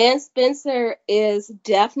 Well, Anne Spencer is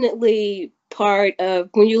definitely part of,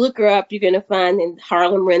 when you look her up, you're going to find in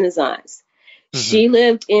Harlem Renaissance. She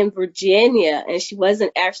lived in Virginia, and she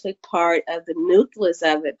wasn't actually part of the nucleus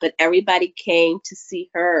of it, but everybody came to see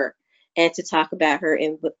her and to talk about her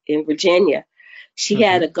in Virginia. She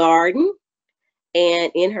had a garden,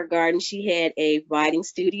 and in her garden, she had a writing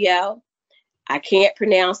studio. I can't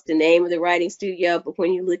pronounce the name of the writing studio, but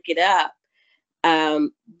when you look it up,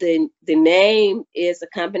 the name is a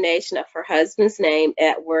combination of her husband's name,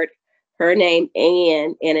 Edward, her name,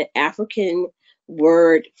 Anne, and an African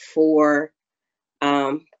word for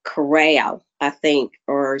corral, I think,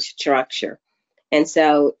 or structure. And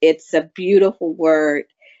so it's a beautiful word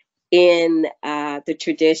in the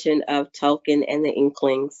tradition of Tolkien and the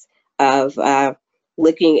Inklings of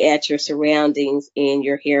looking at your surroundings and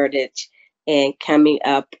your heritage and coming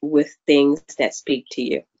up with things that speak to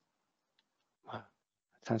you. Wow,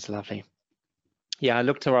 sounds lovely. Yeah, I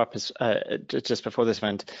looked her up as, just before this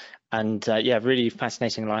event, and yeah, really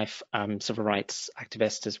fascinating life, civil rights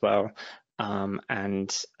activist as well.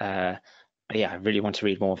 Yeah, I really want to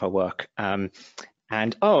read more of her work. And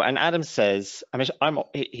Adam says,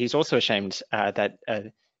 he's also ashamed that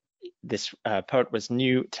this poet was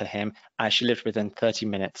new to him. She lived within 30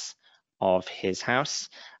 minutes of his house,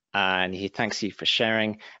 and he thanks you for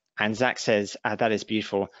sharing. And Zach says, that is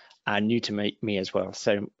beautiful, new to me as well.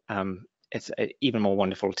 So it's even more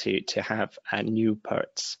wonderful to have new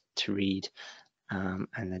poets to read.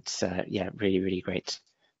 And it's, yeah, really, really great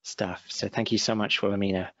stuff. So thank you so much,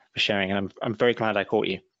 Wilhelmina, for sharing. And I'm very glad I caught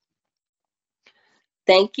you.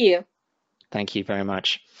 Thank you. Thank you very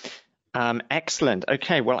much. Excellent.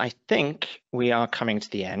 Okay, well, I think we are coming to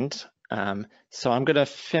the end. So I'm going to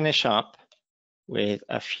finish up with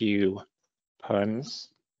a few poems.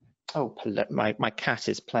 Oh, my cat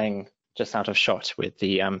is playing just out of shot with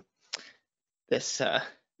the there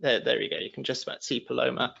we go. You can just about see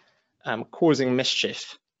Paloma causing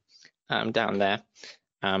mischief down there.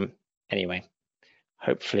 Anyway,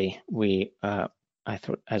 hopefully I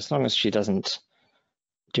thought as long as she doesn't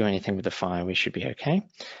do anything with the fire, we should be okay.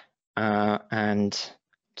 And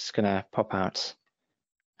just gonna pop out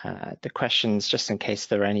the questions just in case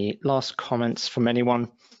there are any last comments from anyone.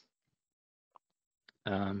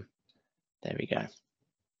 There we go.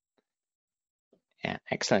 Yeah,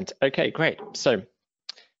 excellent. Okay, great. So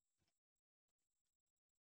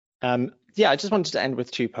yeah, I just wanted to end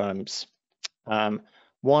with two poems.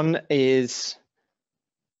 One is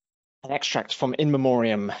an extract from In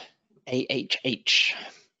Memoriam, AHH,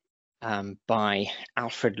 by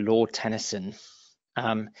Alfred Lord Tennyson.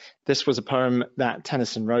 This was a poem that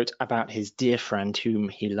Tennyson wrote about his dear friend whom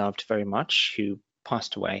he loved very much, who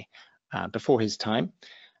passed away before his time.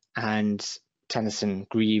 And Tennyson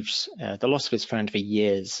grieves the loss of his friend for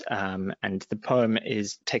years, and the poem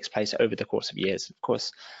takes place over the course of years. Of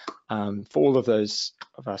course, for all of those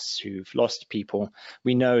of us who've lost people,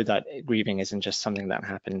 we know that grieving isn't just something that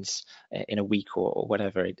happens in a week or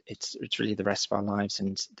whatever. It's really the rest of our lives,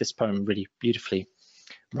 and this poem really beautifully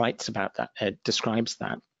writes about that, describes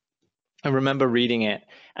that. I remember reading it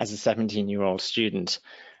as a 17-year-old student,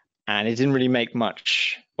 and it didn't really make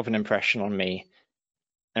much of an impression on me.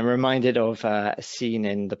 I'm reminded of a scene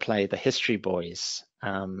in the play The History Boys,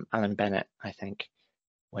 Alan Bennett, I think,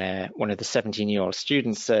 where one of the 17-year-old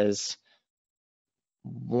students says,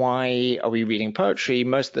 "Why are we reading poetry?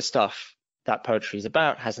 Most of the stuff that poetry is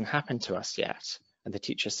about hasn't happened to us yet." And the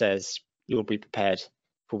teacher says, "You'll be prepared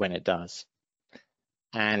for when it does."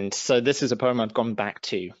 And so this is a poem I've gone back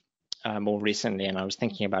to more recently, and I was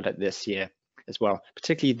thinking about it this year as well,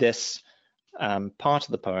 particularly this part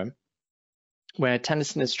of the poem where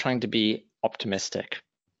Tennyson is trying to be optimistic.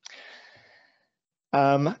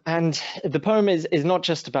 And the poem is not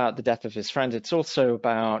just about the death of his friend, it's also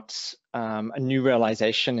about a new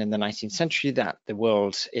realization in the 19th century that the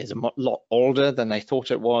world is a lot older than they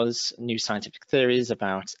thought it was, new scientific theories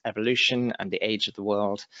about evolution and the age of the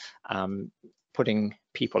world, putting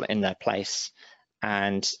people in their place.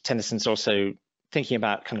 And Tennyson's also thinking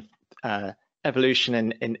about kind of evolution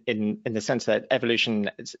in the sense that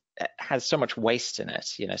evolution has so much waste in it.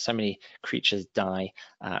 You know, so many creatures die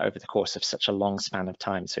over the course of such a long span of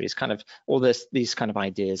time. So he's kind of, all these kind of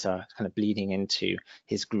ideas are kind of bleeding into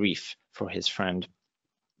his grief for his friend.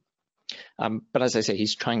 But as I say,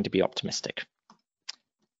 he's trying to be optimistic.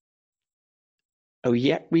 "Oh,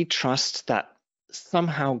 yet we trust that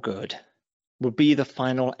somehow good will be the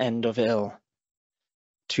final end of ill.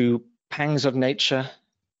 To pangs of nature,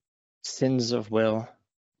 sins of will,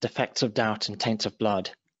 defects of doubt and taints of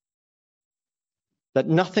blood. That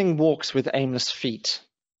nothing walks with aimless feet,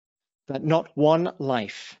 that not one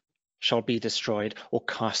life shall be destroyed or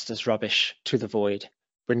cast as rubbish to the void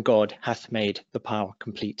when God hath made the pile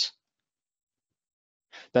complete.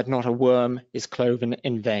 That not a worm is cloven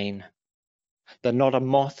in vain, that not a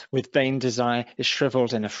moth with vain desire is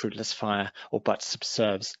shriveled in a fruitless fire or but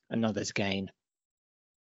subserves another's gain.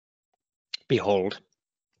 Behold,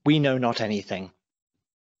 we know not anything.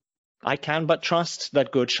 I can but trust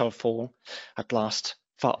that good shall fall, at last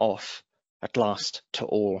far off, at last to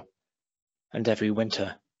all, and every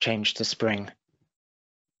winter change to spring.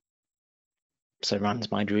 So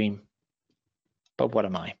runs my dream. But what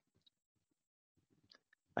am I?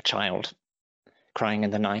 A child crying in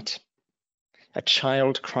the night, a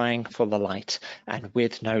child crying for the light, and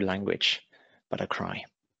with no language but a cry."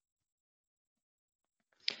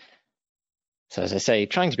 So as I say,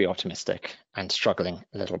 trying to be optimistic and struggling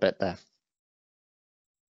a little bit there.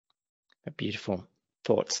 Beautiful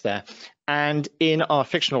thoughts there. And in our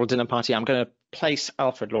fictional dinner party, I'm going to place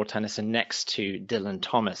Alfred Lord Tennyson next to Dylan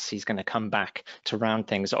Thomas. He's going to come back to round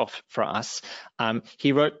things off for us.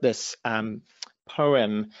 He wrote this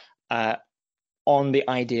poem on the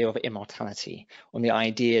idea of immortality, on the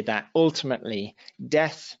idea that ultimately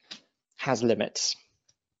death has limits.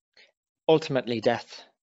 Ultimately, death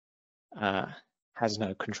has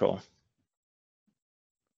no control.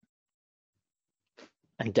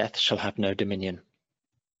 And death shall have no dominion.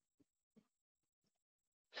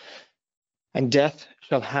 And death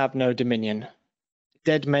shall have no dominion.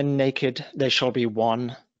 Dead men naked, they shall be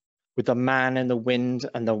one, with the man in the wind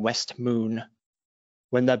and the west moon,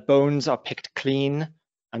 when their bones are picked clean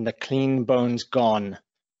and the clean bones gone.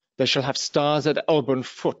 They shall have stars at elbow and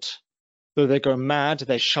foot. Though they go mad,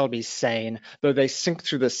 they shall be sane. Though they sink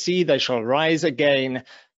through the sea, they shall rise again.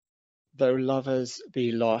 Though lovers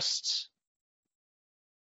be lost,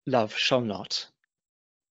 love shall not.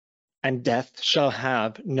 And death shall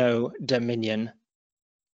have no dominion.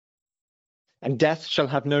 And death shall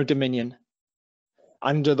have no dominion.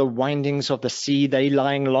 Under the windings of the sea, they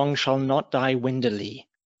lying long shall not die windily.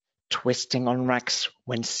 Twisting on racks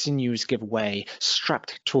when sinews give way,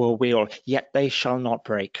 strapped to a wheel, yet they shall not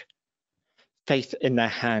break. Faith in their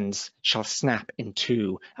hands shall snap in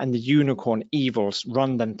two, and the unicorn evils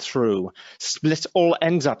run them through. Split all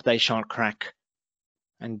ends up they shan't crack,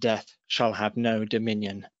 and death shall have no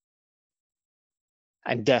dominion.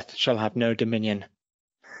 And death shall have no dominion.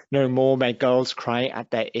 No more may girls cry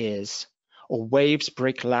at their ears, or waves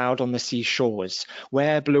break loud on the seashores.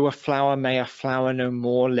 Where blew a flower, may a flower no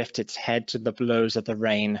more lift its head to the blows of the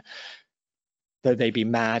rain. Though they be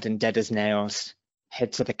mad and dead as nails,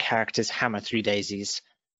 heads of the characters hammer through daisies.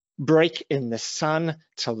 Break in the sun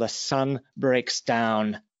till the sun breaks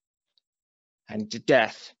down, and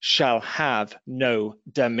death shall have no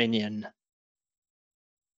dominion.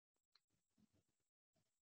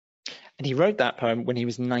 And he wrote that poem when he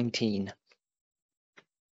was 19.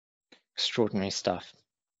 Extraordinary stuff.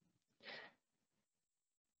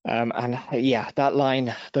 And yeah, that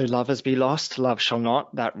line, though lovers be lost, love shall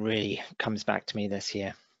not, that really comes back to me this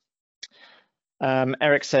year.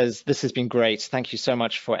 Eric says, this has been great. Thank you so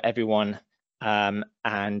much for everyone,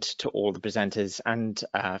 and to all the presenters, and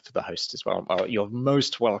for the host as well. Well, you're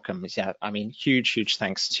most welcome. Yeah, I mean, huge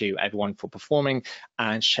thanks to everyone for performing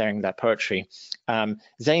and sharing their poetry.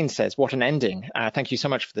 Zane says, what an ending. Thank you so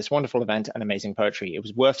much for this wonderful event and amazing poetry. It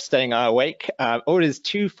was worth staying awake. Oh, it is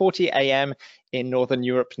 2:40 a.m. in Northern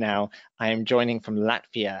Europe now. I am joining from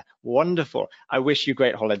Latvia. Wonderful. I wish you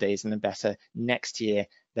great holidays and a better next year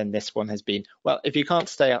than this one has been. Well, if you can't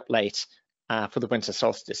stay up late for the winter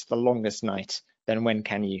solstice, the longest night, then when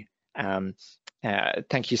can you?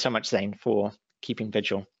 Thank you so much, Zane, for keeping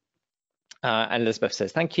vigil. And Elizabeth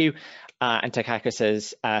says, thank you. And Takako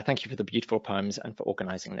says, thank you for the beautiful poems and for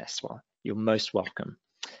organizing this. Well, you're most welcome.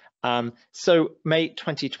 So may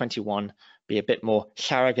 2021 be a bit more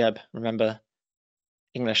Sharagab, remember,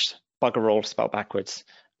 English bugger all spelled backwards,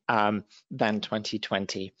 than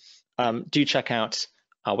 2020. Do check out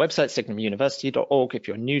our website, signumuniversity.org. If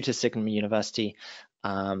you're new to Signum University,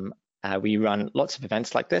 we run lots of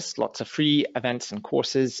events like this, lots of free events and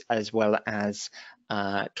courses, as well as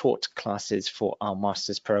taught classes for our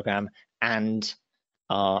master's program and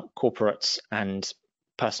our corporate and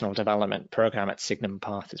personal development program at Signum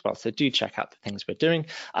Path as well. So do check out the things we're doing.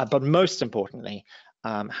 But most importantly,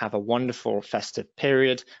 have a wonderful festive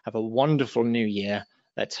period, have a wonderful new year.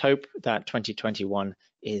 Let's hope that 2021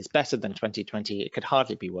 is better than 2020. It could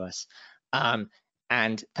hardly be worse.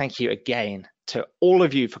 And thank you again to all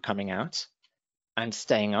of you for coming out and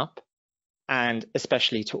staying up, and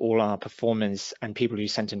especially to all our performers and people who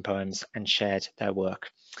sent in poems and shared their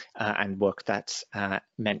work and work that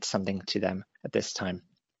meant something to them at this time.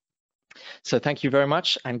 So thank you very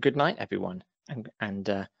much, and good night, everyone,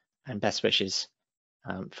 and best wishes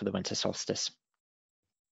for the winter solstice.